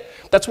want to say.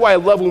 That's why I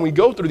love when we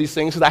go through these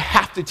things, because I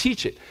have to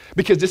teach it,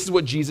 because this is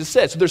what Jesus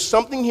said. So there's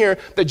something here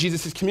that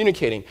Jesus is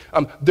communicating.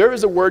 There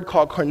is a word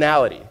called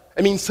carnality.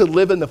 It means to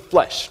live in the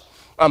flesh.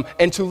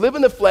 And to live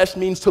in the flesh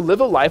means to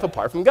live a life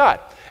apart from God.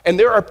 And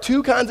there are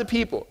 2 kinds of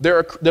people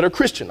that are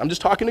Christian. I'm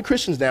just talking to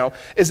Christians now,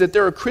 is that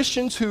there are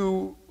Christians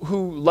who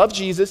love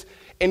Jesus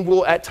and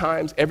will at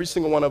times, every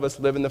single one of us,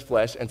 live in the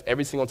flesh, and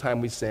every single time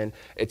we sin,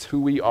 it's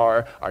who we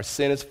are, our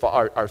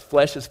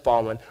flesh is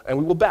fallen, and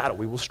we will battle,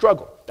 we will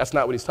struggle. That's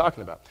not what he's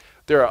talking about.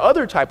 There are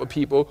other type of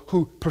people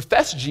who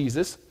profess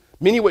Jesus,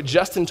 meaning what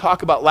Justin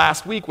talked about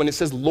last week when it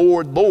says,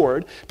 Lord,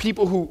 Lord,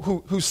 people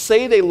who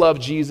say they love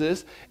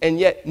Jesus, and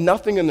yet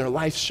nothing in their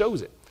life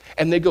shows it.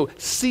 And they go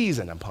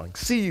season upon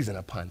season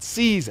upon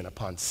season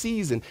upon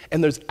season,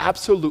 and there's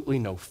absolutely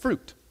no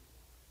fruit.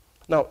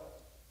 Now,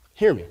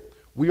 hear me.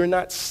 We are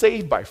not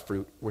saved by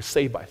fruit, we're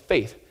saved by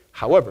faith.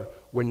 However,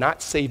 we're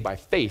not saved by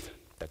faith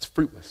that's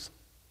fruitless.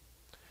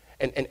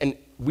 And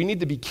we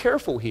need to be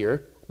careful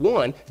here.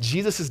 One,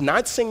 Jesus is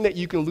not saying that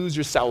you can lose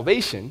your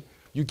salvation.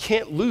 You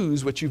can't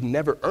lose what you've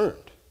never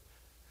earned.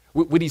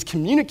 What he's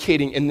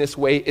communicating in this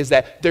way is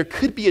that there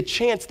could be a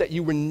chance that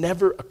you were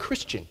never a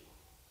Christian.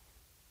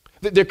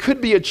 That there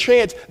could be a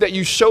chance that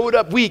you showed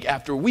up week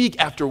after week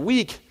after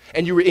week,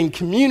 and you were in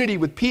community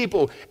with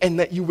people, and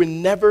that you were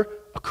never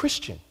a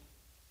Christian.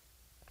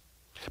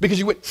 Because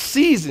you went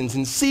seasons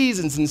and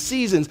seasons and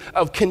seasons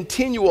of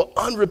continual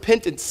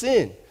unrepentant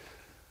sin.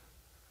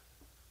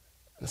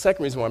 The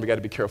second reason why we got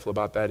to be careful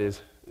about that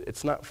is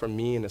it's not for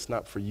me and it's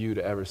not for you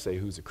to ever say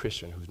who's a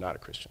Christian, who's not a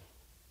Christian.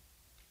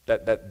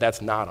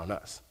 That's not on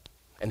us.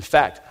 In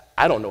fact,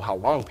 I don't know how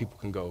long people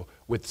can go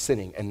with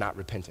sinning and not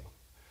repenting.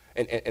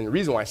 And the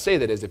reason why I say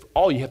that is if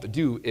all you have to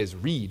do is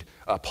read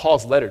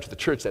Paul's letter to the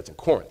church that's in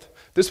Corinth.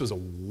 This was a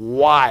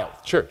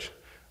wild church.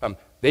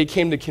 They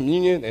came to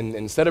communion, and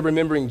instead of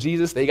remembering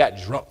Jesus, they got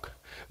drunk.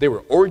 There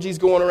were orgies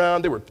going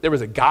around. There was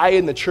a guy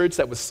in the church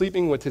that was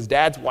sleeping with his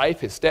dad's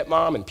wife, his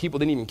stepmom, and people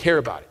didn't even care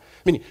about it.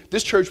 I mean,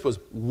 this church was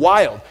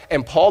wild,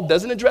 and Paul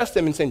doesn't address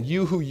them and saying,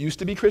 you who used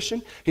to be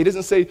Christian. He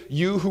doesn't say,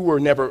 you who were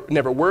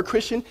never were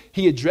Christian.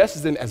 He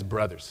addresses them as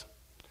brothers,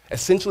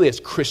 essentially as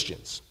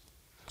Christians.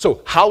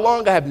 So how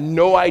long? I have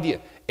no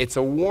idea. It's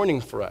a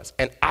warning for us,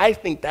 and I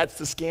think that's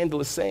the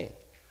scandalous saying,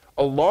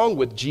 along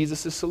with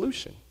Jesus'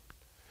 solution.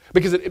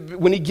 Because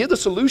when he gives the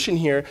solution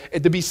here,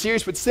 to be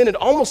serious with sin, it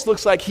almost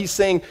looks like he's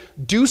saying,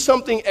 do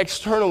something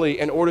externally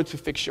in order to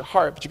fix your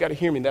heart. But you got to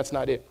hear me, that's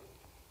not it.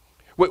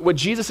 What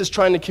Jesus is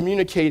trying to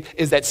communicate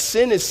is that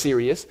sin is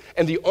serious,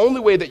 and the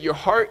only way that your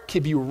heart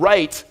can be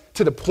right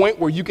to the point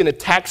where you can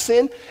attack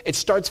sin, it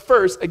starts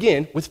first,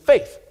 again, with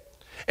faith.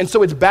 And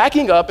so it's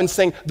backing up and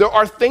saying there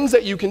are things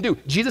that you can do.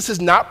 Jesus is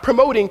not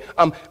promoting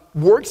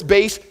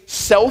works-based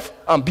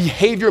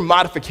self-behavior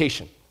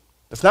modification.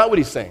 That's not what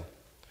he's saying.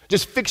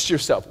 Just fix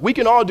yourself. We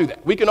can all do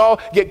that. We can all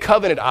get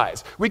covenant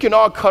eyes. We can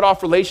all cut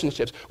off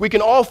relationships. We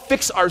can all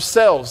fix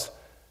ourselves,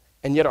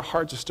 and yet our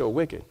hearts are still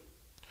wicked.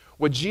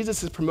 What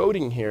Jesus is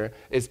promoting here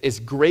is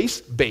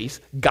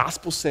grace-based,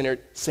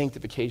 gospel-centered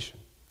sanctification.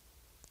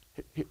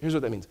 Here's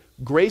what that means.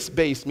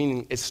 Grace-based,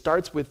 meaning it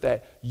starts with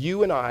that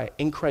you and I,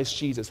 in Christ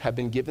Jesus, have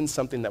been given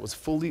something that was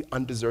fully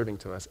undeserving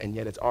to us, and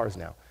yet it's ours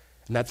now.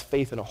 And that's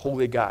faith in a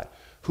holy God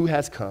who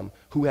has come,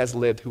 who has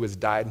lived, who has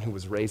died, and who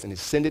was raised, and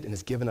ascended, and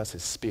has given us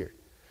his Spirit.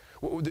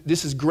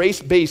 This is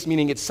grace-based,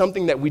 meaning it's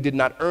something that we did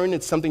not earn,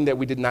 it's something that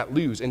we did not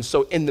lose. And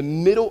so in the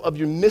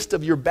midst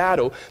of your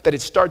battle, that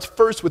it starts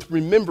first with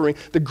remembering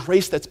the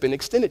grace that's been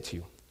extended to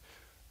you.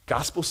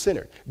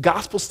 Gospel-centered.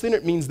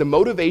 Gospel-centered means the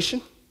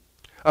motivation,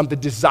 the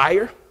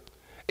desire.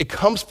 It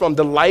comes from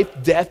the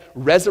life, death,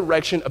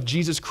 resurrection of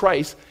Jesus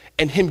Christ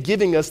and him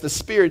giving us the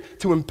Spirit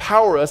to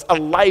empower us, a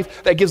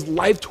life that gives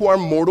life to our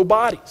mortal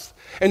bodies.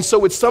 And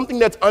so it's something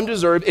that's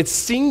undeserved. It's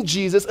seeing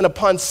Jesus, and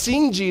upon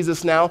seeing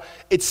Jesus now,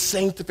 it's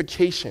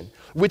sanctification,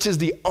 which is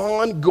the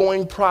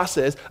ongoing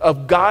process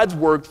of God's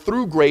work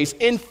through grace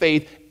in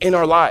faith in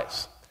our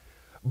lives.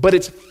 But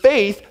it's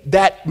faith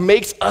that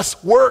makes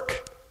us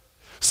work.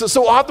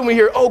 So often we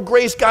hear, oh,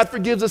 grace, God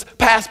forgives us,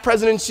 past,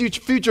 present, and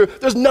future.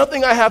 There's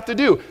nothing I have to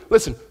do.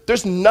 Listen,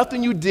 there's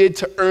nothing you did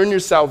to earn your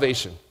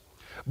salvation.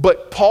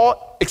 But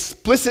Paul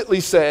explicitly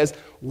says,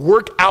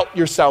 work out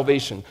your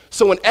salvation.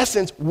 So in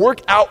essence, work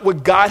out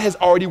what God has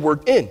already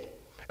worked in.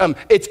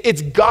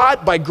 It's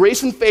God, by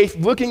grace and faith,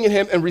 looking at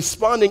him and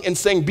responding and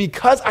saying,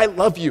 because I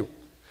love you,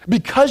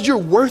 because you're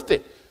worth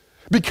it,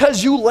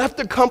 because you left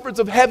the comforts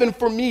of heaven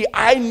for me,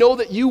 I know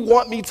that you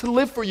want me to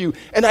live for you,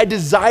 and I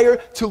desire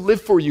to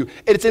live for you.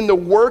 It's in the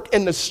work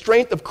and the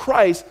strength of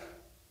Christ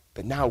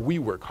that now we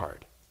work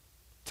hard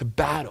to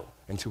battle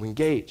and to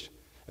engage.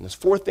 And there's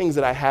 4 things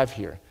that I have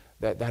here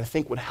that I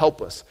think would help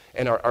us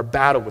in our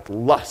battle with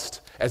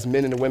lust as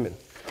men and women.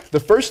 The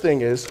first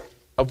thing is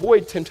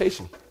avoid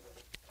temptation.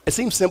 It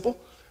seems simple,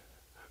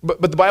 but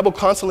the Bible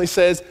constantly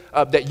says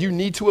that you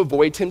need to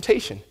avoid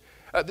temptation.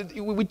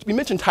 We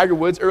mentioned Tiger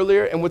Woods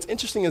earlier, and what's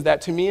interesting is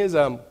that to me is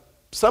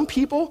some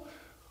people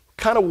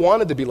kind of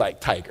wanted to be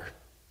like Tiger.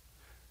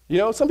 You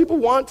know, some people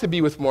want to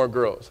be with more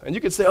girls. And you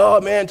could say,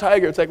 oh man,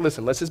 Tiger. It's like,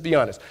 listen, let's just be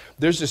honest.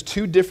 There's just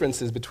 2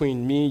 differences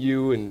between me,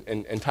 you,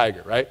 and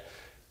Tiger, right?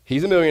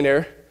 He's a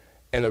millionaire,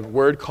 and a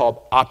word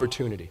called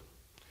opportunity.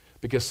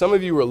 Because some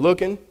of you are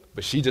looking,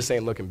 but she just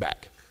ain't looking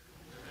back.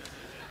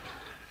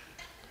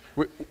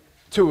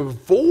 To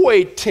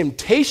avoid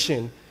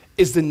temptation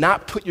is to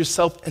not put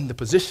yourself in the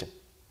position.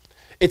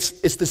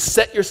 It's to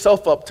set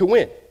yourself up to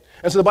win.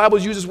 And so the Bible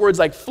uses words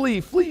like flee,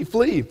 flee,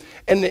 flee.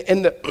 And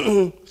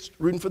the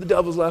rooting for the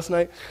Devils last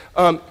night.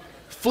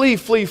 Flee,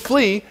 flee,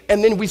 flee.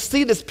 And then we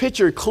see this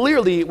picture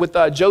clearly with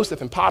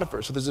Joseph and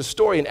Potiphar. So there's a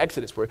story in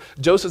Exodus where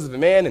Joseph is the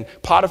man and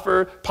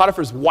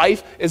Potiphar's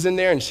wife is in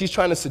there and she's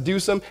trying to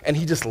seduce him and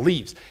he just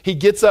leaves. He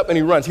gets up and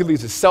he runs. He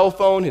leaves his cell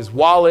phone, his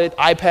wallet,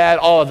 iPad,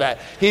 all of that.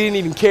 He didn't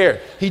even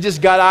care. He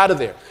just got out of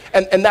there.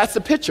 And that's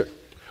the picture.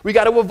 We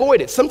got to avoid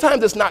it.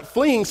 Sometimes it's not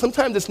fleeing.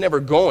 Sometimes it's never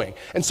going.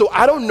 And so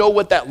I don't know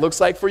what that looks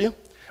like for you.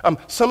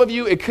 Some of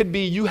you, it could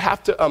be you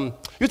have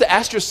to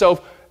ask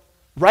yourself,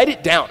 write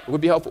it down. It would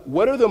be helpful.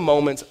 What are the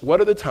moments,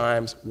 what are the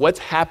times, what's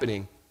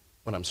happening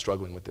when I'm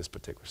struggling with this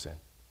particular sin?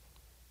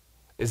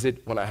 Is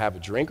it when I have a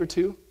drink or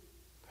two?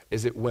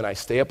 Is it when I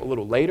stay up a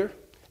little later?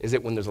 Is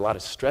it when there's a lot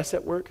of stress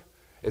at work?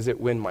 Is it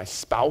when my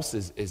spouse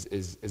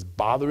is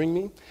bothering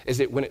me? Is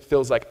it when it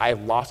feels like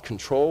I've lost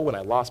control, when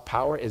I lost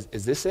power? Is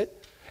this it?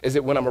 Is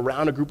it when I'm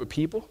around a group of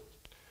people?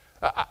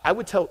 I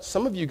would tell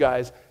some of you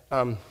guys,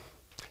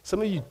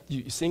 some of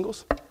you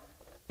singles,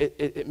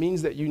 it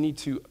means that you need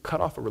to cut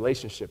off a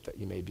relationship that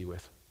you may be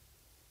with.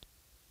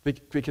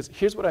 Because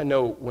here's what I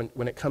know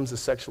when it comes to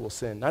sexual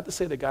sin. Not to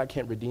say that God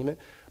can't redeem it,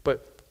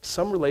 but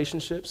some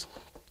relationships,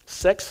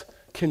 sex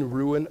can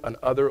ruin an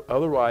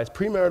otherwise,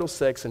 premarital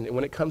sex, and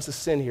when it comes to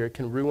sin here, it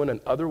can ruin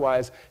an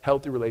otherwise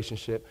healthy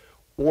relationship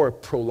or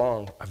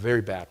prolong a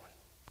very bad one.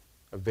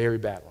 A very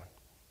bad one.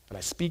 And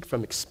I speak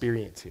from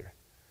experience here.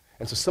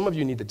 And so some of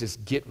you need to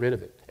just get rid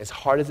of it. As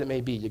hard as it may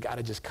be, you got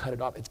to just cut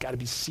it off. It's got to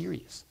be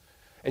serious.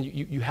 And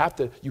you have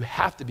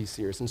to be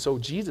serious. And so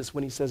Jesus,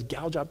 when he says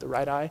gouge out the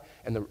right eye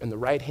and the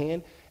right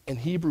hand, in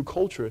Hebrew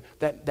culture,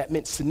 that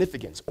meant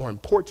significance or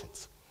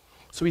importance.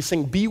 So he's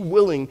saying be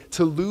willing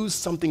to lose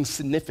something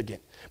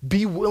significant.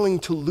 Be willing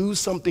to lose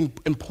something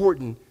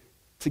important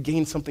to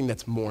gain something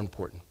that's more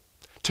important.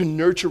 To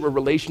nurture a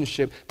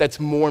relationship that's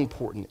more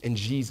important in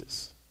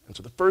Jesus. And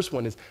so the first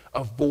one is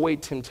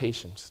avoid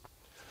temptations.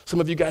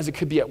 Some of you guys, it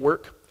could be at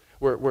work.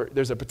 Where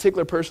there's a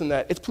particular person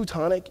that it's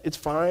plutonic, it's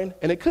fine,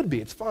 and it could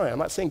be, it's fine. I'm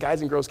not saying guys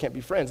and girls can't be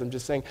friends. I'm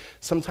just saying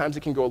sometimes it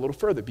can go a little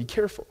further. Be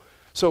careful.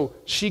 So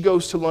she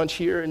goes to lunch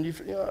here, and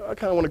I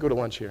kind of want to go to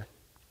lunch here.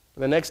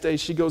 And the next day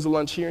she goes to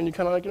lunch here, and you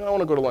kind of like, I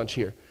want to go to lunch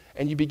here.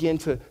 And you begin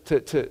to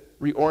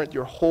reorient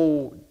your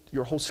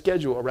whole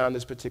schedule around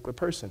this particular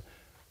person.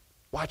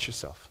 Watch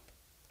yourself.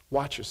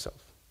 Watch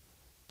yourself.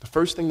 The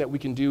first thing that we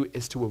can do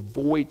is to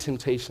avoid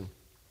temptation.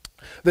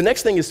 The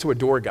next thing is to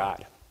adore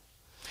God.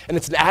 And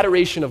it's an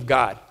adoration of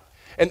God.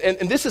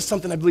 And this is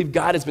something I believe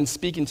God has been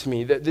speaking to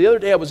me. The other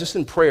day I was just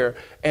in prayer,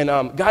 and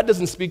God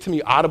doesn't speak to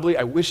me audibly.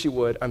 I wish he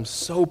would. I'm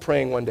so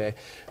praying one day.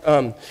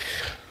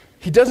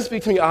 He doesn't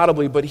speak to me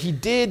audibly, but he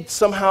did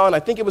somehow, and I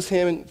think it was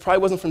him, and it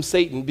probably wasn't from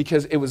Satan,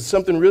 because it was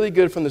something really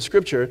good from the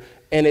scripture,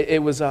 and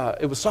it was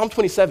Psalm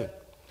 27.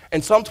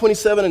 And Psalm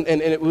 27,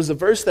 and it was a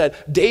verse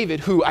that David,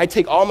 who I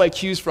take all my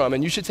cues from,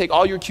 and you should take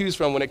all your cues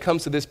from when it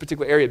comes to this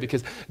particular area,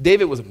 because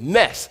David was a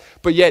mess,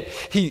 but yet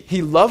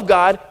he loved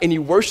God and he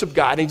worshiped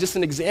God, and he's just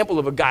an example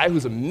of a guy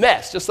who's a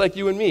mess, just like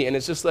you and me, and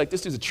it's just like,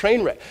 this dude's a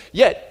train wreck,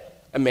 yet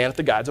a man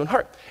after God's own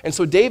heart. And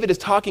so David is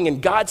talking,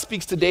 and God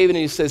speaks to David,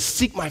 and he says,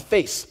 seek my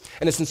face.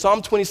 And it's in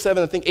Psalm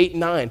 27, I think 8 and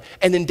 9.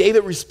 And then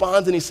David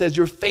responds, and he says,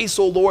 your face,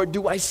 O Lord,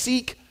 do I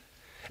seek?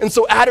 And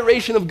so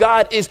adoration of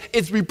God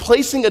is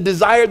replacing a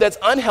desire that's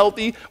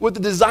unhealthy with a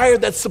desire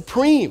that's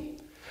supreme.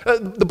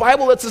 The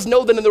Bible lets us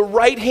know that in the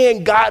right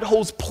hand, God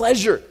holds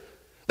pleasure,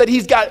 that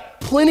he's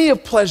got plenty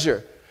of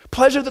pleasure,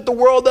 pleasure that the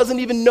world doesn't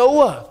even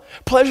know of,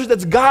 pleasure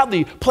that's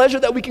godly, pleasure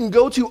that we can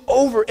go to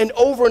over and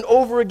over and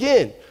over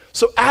again.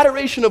 So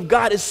adoration of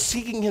God is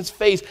seeking his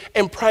face,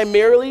 and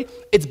primarily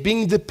it's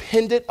being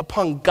dependent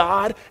upon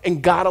God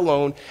and God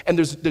alone, and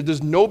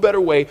there's no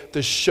better way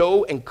to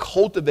show and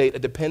cultivate a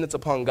dependence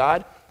upon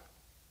God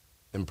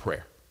than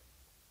prayer.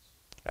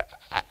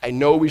 I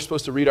know we're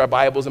supposed to read our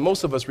Bibles, and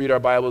most of us read our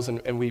Bibles,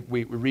 and we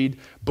read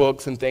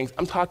books and things.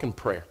 I'm talking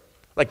prayer,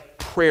 like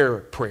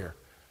prayer.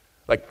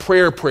 Like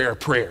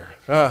prayer.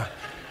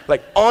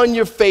 Like on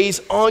your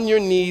face, on your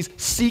knees,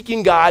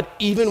 seeking God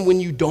even when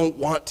you don't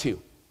want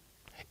to.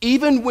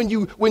 Even when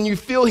you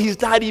feel he's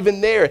not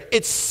even there,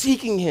 it's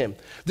seeking him.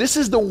 This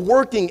is the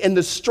working and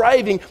the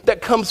striving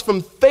that comes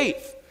from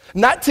faith,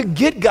 not to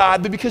get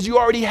God, but because you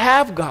already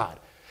have God.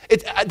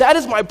 That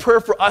is my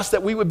prayer for us,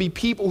 that we would be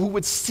people who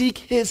would seek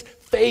his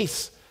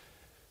face.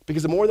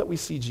 Because the more that we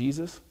see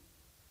Jesus,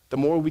 the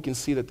more we can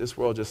see that this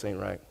world just ain't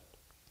right.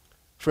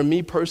 For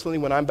me personally,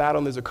 when I'm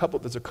battling, there's a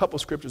couple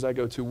scriptures I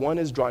go to. One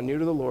is, draw near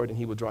to the Lord and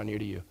he will draw near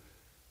to you.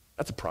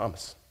 That's a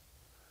promise.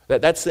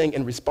 That's saying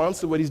in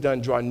response to what he's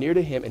done, draw near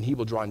to him and he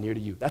will draw near to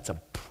you. That's a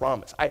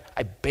promise.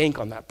 I bank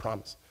on that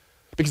promise.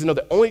 Because I know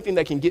the only thing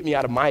that can get me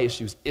out of my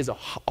issues is a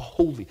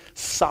holy,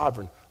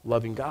 sovereign,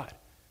 loving God.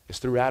 It's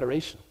through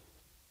adoration.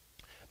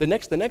 The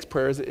next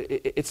prayer is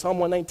it's Psalm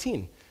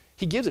 119.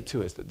 He gives it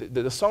to us.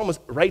 The psalmist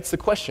writes the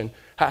question,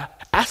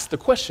 asks the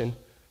question,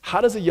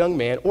 how does a young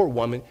man or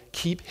woman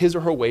keep his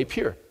or her way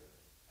pure?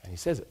 And he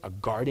says,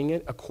 guarding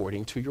it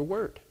according to your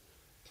word.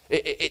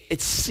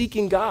 It's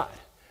seeking God.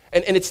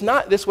 And it's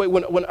not this way.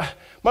 When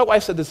my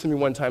wife said this to me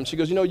one time, she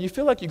goes, you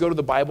feel like you go to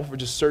the Bible for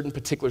just certain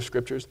particular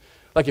scriptures.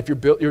 Like if you're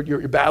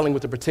battling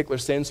with a particular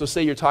sin. So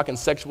say you're talking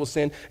sexual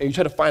sin, and you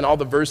try to find all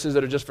the verses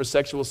that are just for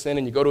sexual sin,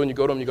 and you go to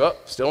them, and you go,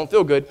 oh, still don't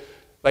feel good.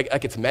 Like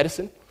it's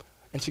medicine.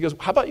 And she goes,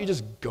 how about you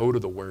just go to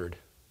the Word?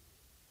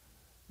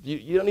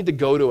 You don't need to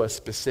go to a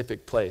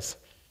specific place.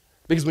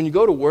 Because when you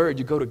go to Word,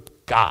 you go to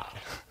God,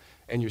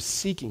 and you're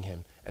seeking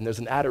him, and there's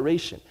an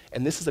adoration.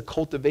 And this is a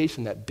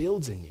cultivation that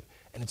builds in you.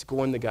 And it's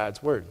going to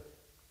God's word.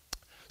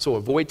 So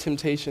avoid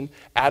temptation,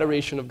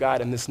 adoration of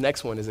God, and this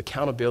next one is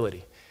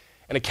accountability.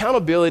 And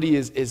accountability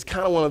is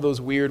kind of one of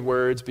those weird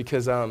words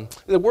because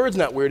the word's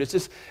not weird. It's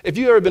just, if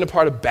you've ever been a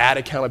part of bad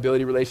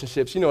accountability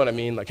relationships, you know what I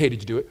mean? Like, hey,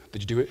 did you do it?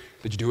 Did you do it?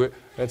 Did you do it?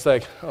 And it's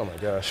like, oh my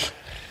gosh.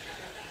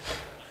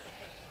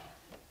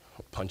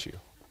 I'll punch you.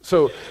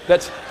 So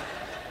that's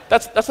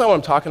not what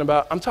I'm talking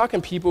about. I'm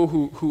talking people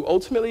who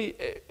ultimately,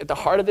 at the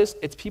heart of this,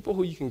 it's people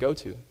who you can go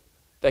to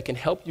that can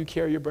help you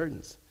carry your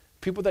burdens.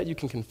 People that you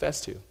can confess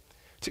to.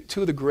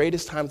 Two of the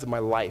greatest times of my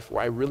life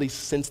where I really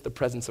sensed the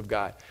presence of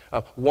God.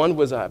 One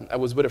was I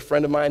was with a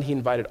friend of mine. He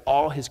invited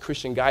all his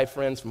Christian guy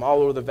friends from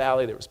all over the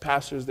valley. There was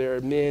pastors there,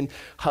 men,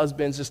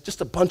 husbands, just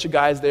a bunch of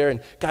guys there,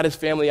 and got his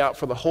family out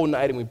for the whole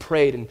night, and we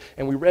prayed,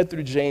 and we read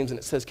through James, and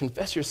it says,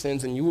 confess your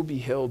sins and you will be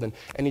healed. And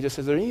he just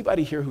says, is there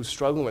anybody here who's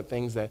struggling with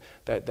things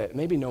that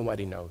maybe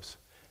nobody knows?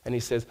 And he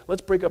says,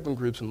 let's break up in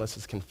groups and let's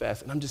just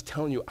confess. And I'm just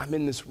telling you, I'm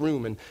in this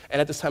room. And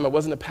at this time, I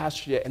wasn't a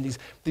pastor yet. And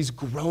these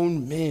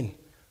grown men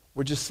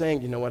were just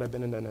saying, you know what, I've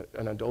been in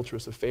an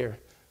adulterous affair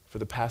for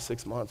the past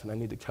 6 months. And I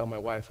need to tell my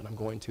wife, and I'm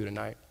going to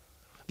tonight.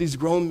 These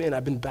grown men,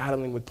 I've been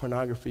battling with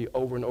pornography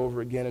over and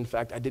over again. In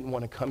fact, I didn't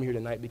want to come here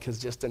tonight because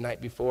just the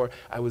night before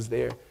I was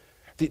there.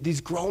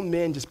 These grown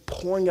men just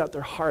pouring out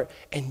their heart.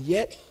 And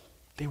yet,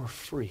 they were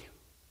free.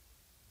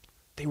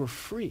 They were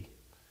free.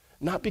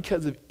 Not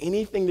because of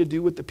anything to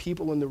do with the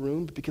people in the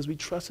room, but because we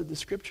trusted the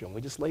scripture and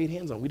we just laid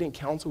hands on it. We didn't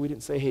counsel. We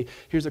didn't say, hey,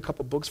 here's a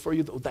couple books for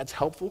you. That's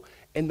helpful.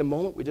 In the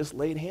moment, we just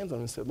laid hands on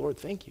it and said, Lord,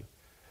 thank you.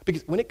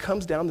 Because when it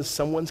comes down to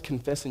someone's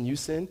confessing you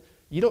sin,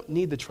 you don't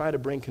need to try to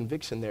bring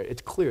conviction there.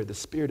 It's clear the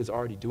Spirit is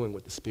already doing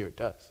what the Spirit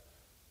does.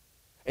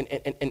 And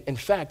in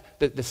fact,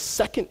 the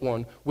second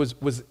one was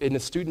in a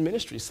student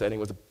ministry setting.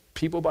 It was a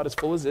people about as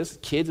full as this,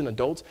 kids and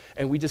adults,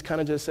 and we just kind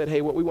of just said,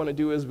 hey, what we want to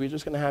do is we're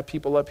just going to have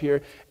people up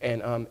here,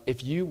 and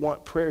if you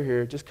want prayer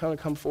here, just kind of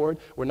come forward.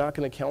 We're not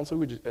going to counsel.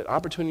 We're just an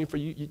opportunity for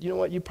you. You know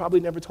what? You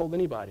probably never told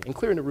anybody. And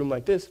clear in a room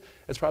like this,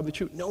 that's probably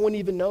true. No one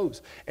even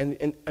knows.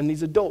 And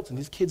these adults and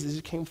these kids, they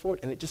just came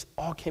forward, and it just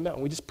all came out,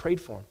 and we just prayed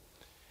for them.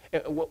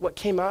 And what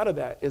came out of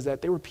that is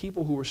that there were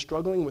people who were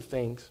struggling with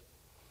things,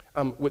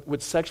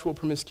 with sexual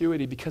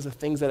promiscuity because of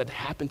things that had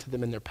happened to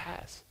them in their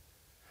past.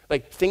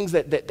 Like things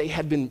that they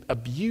had been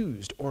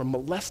abused or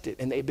molested,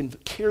 and they'd been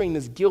carrying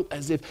this guilt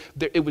as if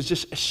it was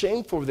just a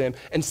shame for them,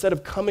 instead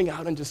of coming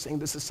out and just saying,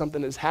 this is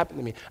something that's happened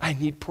to me. I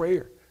need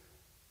prayer.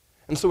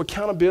 And so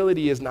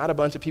accountability is not a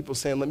bunch of people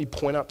saying, let me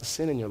point out the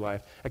sin in your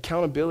life.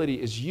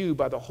 Accountability is you,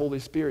 by the Holy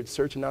Spirit,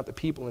 searching out the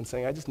people and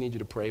saying, I just need you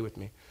to pray with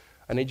me.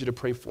 I need you to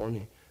pray for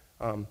me.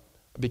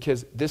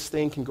 Because this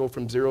thing can go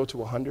from 0 to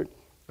 100.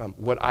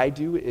 What I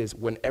do is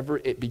whenever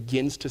it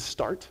begins to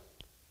start,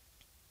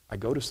 I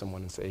go to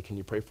someone and say, can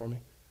you pray for me?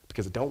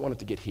 Because I don't want it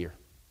to get here.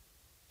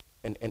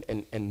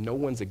 And no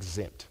one's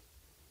exempt.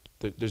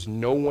 There's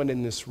no one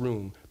in this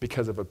room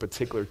because of a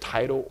particular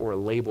title or a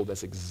label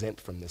that's exempt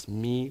from this,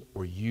 me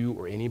or you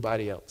or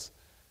anybody else.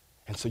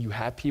 And so you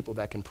have people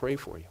that can pray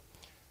for you.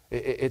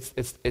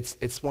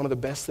 It's one of the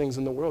best things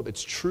in the world.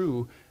 It's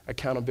true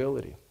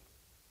accountability.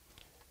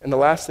 And the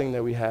last thing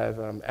that we have,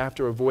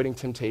 after avoiding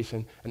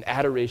temptation, an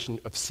adoration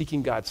of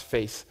seeking God's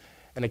face,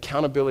 an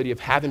accountability of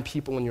having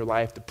people in your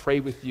life to pray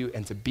with you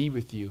and to be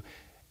with you,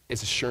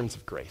 is assurance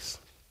of grace.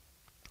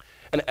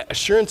 And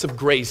assurance of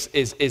grace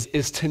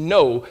is to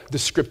know the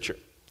scripture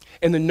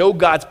and to know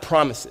God's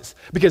promises.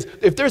 Because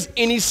if there's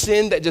any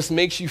sin that just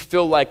makes you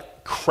feel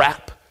like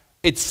crap,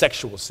 it's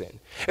sexual sin.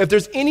 If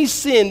there's any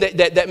sin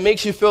that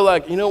makes you feel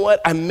like, you know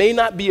what, I may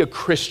not be a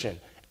Christian,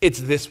 it's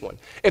this one.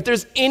 If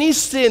there's any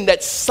sin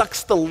that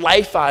sucks the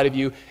life out of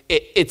you,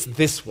 it's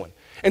this one.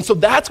 And so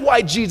that's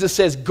why Jesus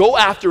says, go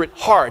after it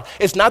hard.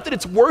 It's not that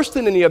it's worse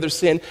than any other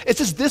sin. It's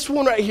just this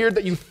one right here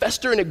that you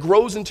fester and it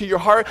grows into your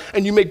heart,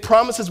 and you make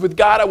promises with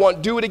God, I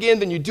won't do it again,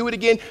 then you do it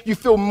again. You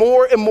feel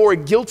more and more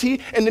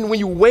guilty, and then when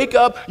you wake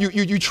up,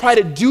 you try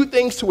to do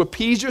things to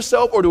appease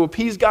yourself or to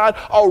appease God.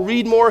 I'll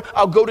read more,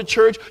 I'll go to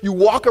church. You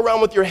walk around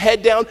with your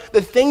head down.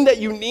 The thing that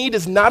you need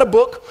is not a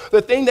book.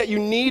 The thing that you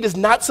need is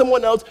not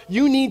someone else.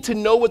 You need to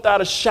know without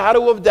a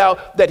shadow of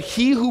doubt that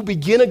he who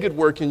began a good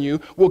work in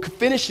you will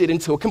finish it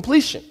until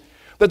completion.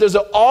 That there's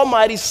an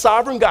almighty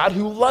sovereign God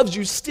who loves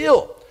you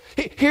still.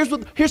 Here's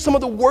some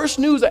of the worst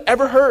news I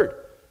ever heard.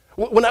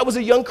 When I was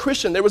a young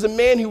Christian, there was a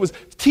man who was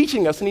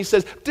teaching us, and he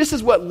says, this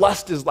is what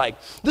lust is like.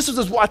 This is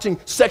just watching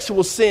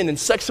sexual sin and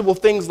sexual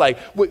things like.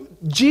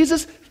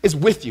 Jesus is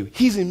with you.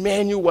 He's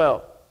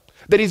Emmanuel.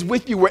 That he's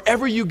with you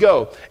wherever you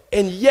go.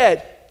 And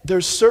yet,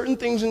 there's certain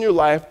things in your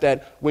life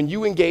that when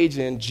you engage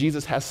in,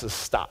 Jesus has to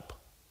stop.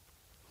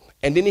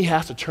 And then he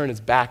has to turn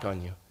his back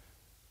on you,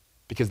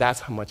 because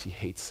that's how much he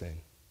hates sin.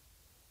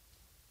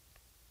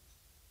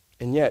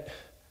 And yet,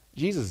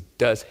 Jesus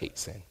does hate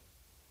sin.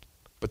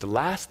 But the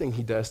last thing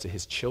he does to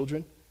his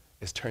children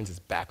is turns his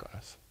back on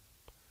us.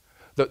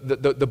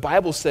 The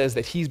Bible says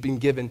that he's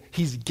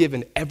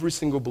given every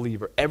single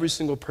believer, every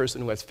single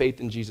person who has faith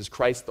in Jesus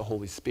Christ, the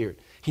Holy Spirit.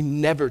 He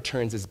never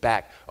turns his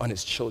back on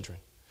his children.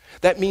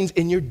 That means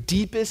in your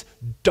deepest,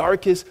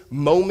 darkest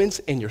moments,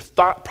 in your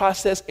thought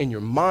process, in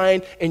your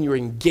mind, in your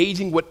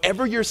engaging,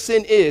 whatever your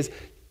sin is,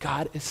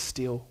 God is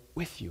still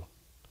with you.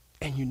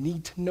 And you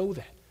need to know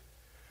that.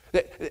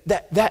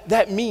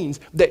 That means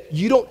that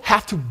you don't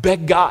have to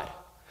beg God.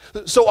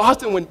 So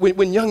often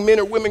when young men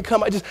or women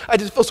come, I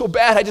just feel so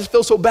bad, I just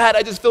feel so bad,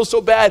 I just feel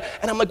so bad.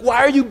 And I'm like, why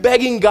are you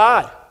begging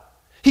God?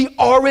 He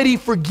already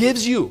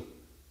forgives you.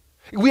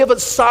 We have a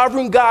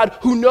sovereign God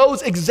who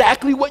knows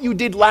exactly what you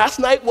did last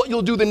night, what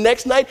you'll do the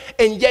next night,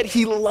 and yet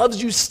he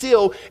loves you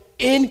still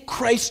in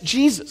Christ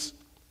Jesus.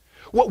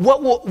 What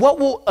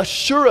will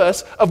assure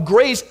us of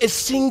grace is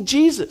seeing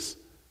Jesus,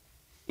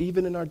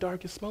 even in our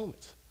darkest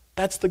moments.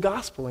 That's the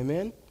gospel,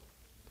 amen?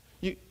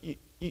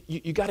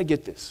 You got to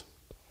get this.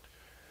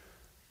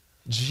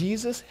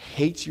 Jesus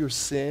hates your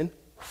sin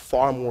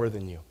far more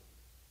than you.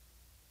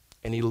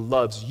 And he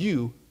loves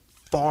you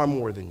far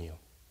more than you.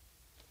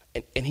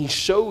 And he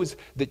shows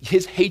that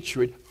his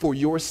hatred for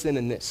your sin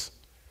in this.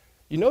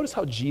 You notice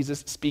how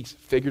Jesus speaks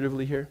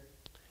figuratively here?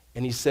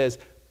 And he says,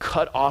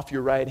 cut off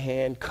your right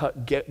hand,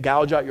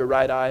 gouge out your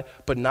right eye,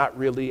 but not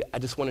really. I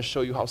just want to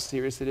show you how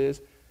serious it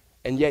is.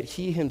 And yet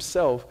he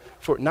himself,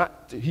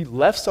 he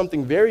left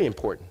something very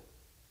important.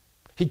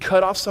 He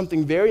cut off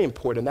something very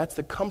important. That's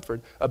the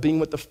comfort of being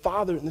with the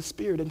Father and the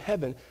Spirit in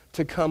heaven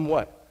to come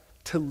what?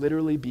 To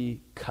literally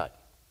be cut.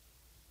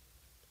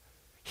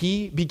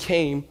 He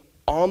became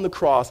on the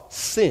cross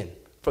sin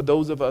for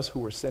those of us who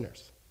were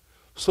sinners.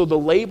 So the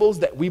labels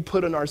that we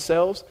put on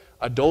ourselves,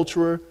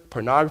 adulterer,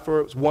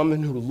 pornographer,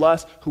 woman who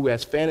lusts, who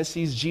has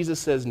fantasies, Jesus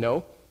says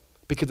no.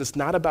 Because it's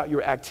not about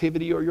your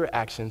activity or your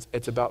actions,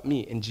 it's about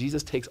me. And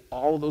Jesus takes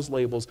all of those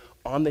labels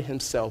onto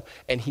himself,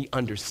 and he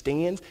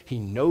understands, he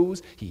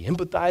knows, he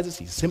empathizes,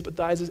 he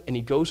sympathizes, and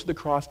he goes to the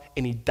cross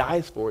and he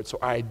dies for it. So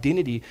our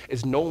identity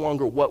is no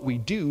longer what we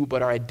do,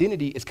 but our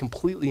identity is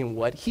completely in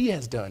what he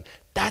has done.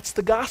 That's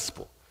the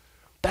gospel.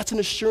 That's an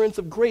assurance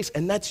of grace,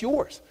 and that's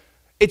yours.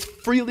 It's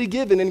freely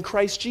given in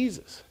Christ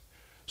Jesus.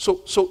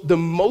 So the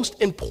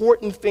most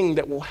important thing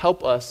that will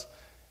help us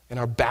in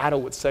our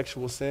battle with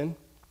sexual sin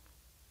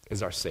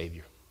is our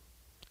Savior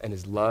and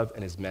his love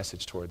and his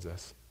message towards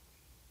us.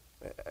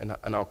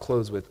 And I'll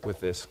close with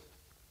this.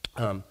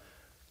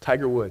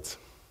 Tiger Woods,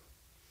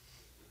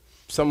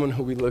 someone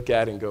who we look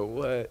at and go,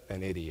 what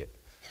an idiot.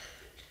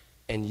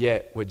 And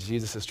yet what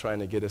Jesus is trying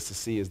to get us to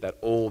see is that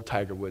old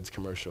Tiger Woods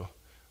commercial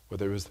where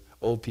there was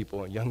old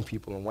people and young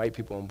people and white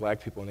people and black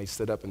people, and they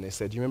stood up and they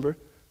said, do you remember?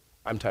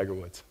 I'm Tiger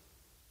Woods.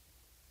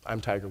 I'm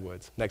Tiger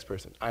Woods. Next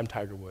person, I'm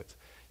Tiger Woods.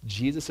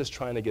 Jesus is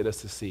trying to get us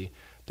to see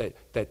that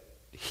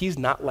he's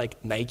not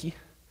like Nike,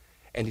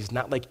 and he's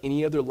not like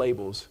any other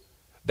labels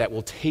that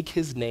will take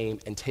his name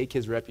and take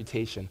his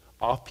reputation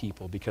off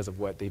people because of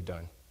what they've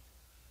done.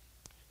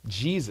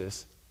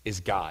 Jesus is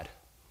God.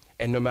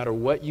 And no matter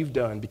what you've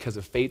done because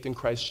of faith in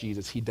Christ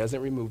Jesus, he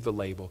doesn't remove the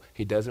label,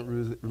 he doesn't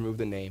remove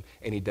the name,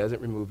 and he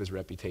doesn't remove his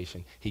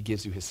reputation. He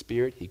gives you his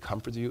spirit, he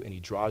comforts you, and he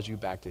draws you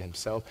back to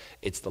himself.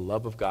 It's the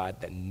love of God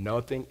that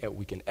nothing that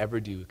we can ever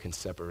do can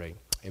separate.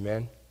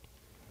 Amen?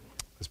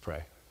 Let's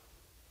pray.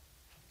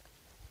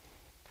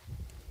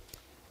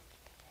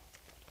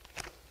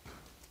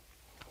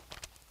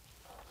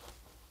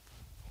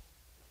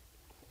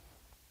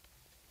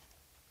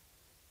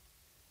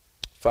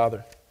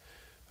 Father,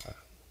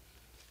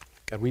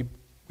 God, we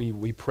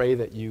pray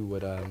that you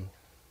would,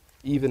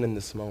 even in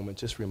this moment,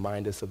 just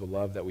remind us of the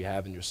love that we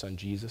have in your Son,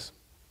 Jesus.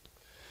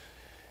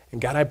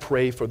 And God, I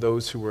pray for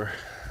those who are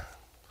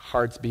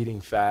hearts beating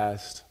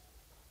fast,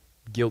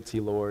 guilty,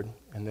 Lord,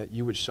 and that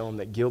you would show them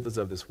that guilt is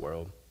of this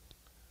world,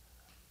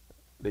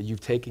 that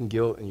you've taken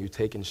guilt and you've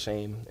taken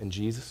shame in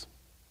Jesus.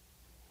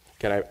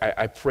 God,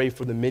 I pray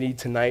for the many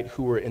tonight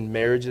who are in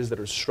marriages that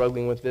are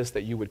struggling with this,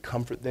 that you would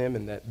comfort them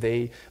and that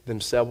they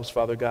themselves,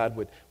 Father God,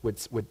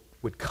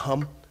 would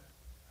come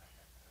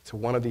to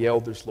one of the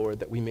elders, Lord,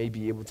 that we may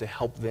be able to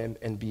help them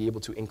and be able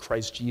to, in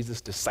Christ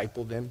Jesus,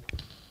 disciple them.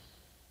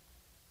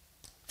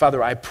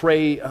 Father, I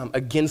pray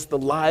against the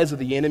lies of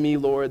the enemy,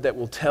 Lord, that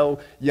will tell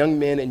young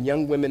men and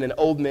young women and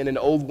old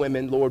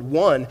women, Lord,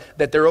 one,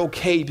 that they're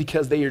okay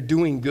because they are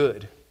doing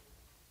good,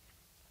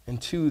 and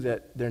two,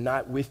 that they're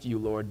not with you,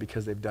 Lord,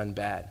 because they've done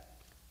bad.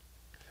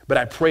 But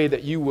I pray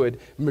that you would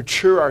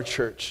mature our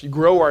church,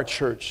 grow our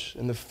church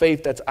in the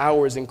faith that's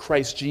ours in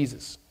Christ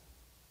Jesus.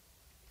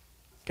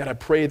 God, I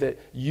pray that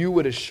you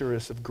would assure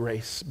us of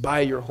grace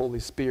by your Holy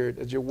Spirit,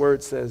 as your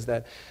word says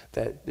that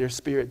your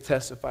Spirit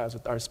testifies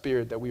with our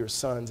spirit that we are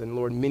sons. And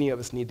Lord, many of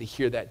us need to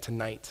hear that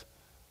tonight.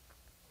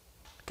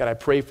 God, I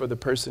pray for the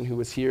person who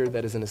is here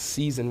that is in a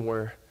season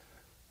where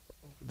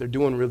they're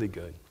doing really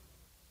good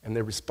and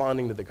they're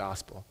responding to the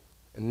gospel.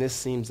 And this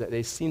seems that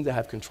they seem to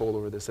have control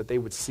over this, that they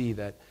would see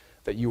that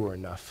you are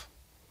enough.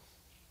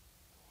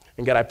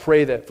 And God, I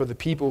pray that for the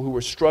people who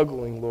are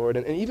struggling, Lord,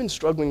 and even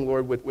struggling,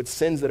 Lord, with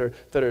sins that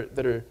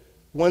are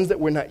ones that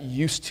we're not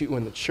used to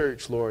in the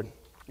church, Lord,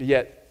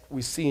 yet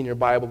we see in your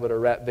Bible that are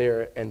right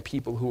there, and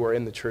people who are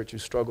in the church who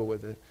struggle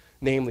with it,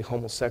 namely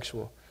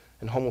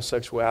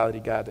homosexuality,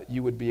 God, that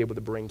you would be able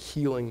to bring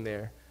healing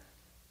there.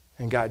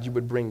 And God, you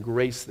would bring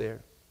grace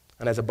there.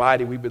 And as a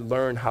body, we would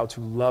learn how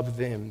to love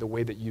them the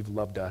way that you've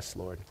loved us,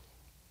 Lord.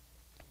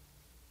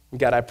 And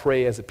God, I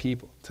pray as a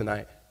people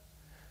tonight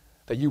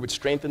that you would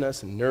strengthen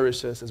us and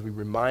nourish us as we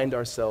remind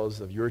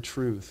ourselves of your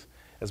truth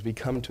as we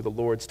come to the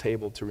Lord's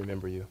table to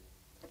remember you.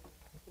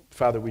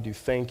 Father, we do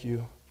thank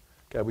you.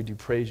 God, we do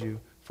praise you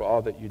for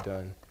all that you've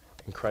done.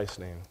 In Christ's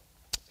name,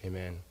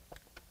 amen.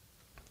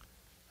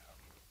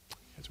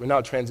 As we're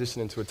now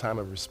transitioning into a time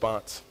of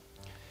response,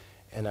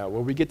 and where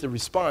we get to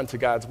respond to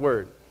God's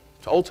word.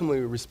 To ultimately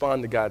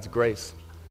respond to God's grace.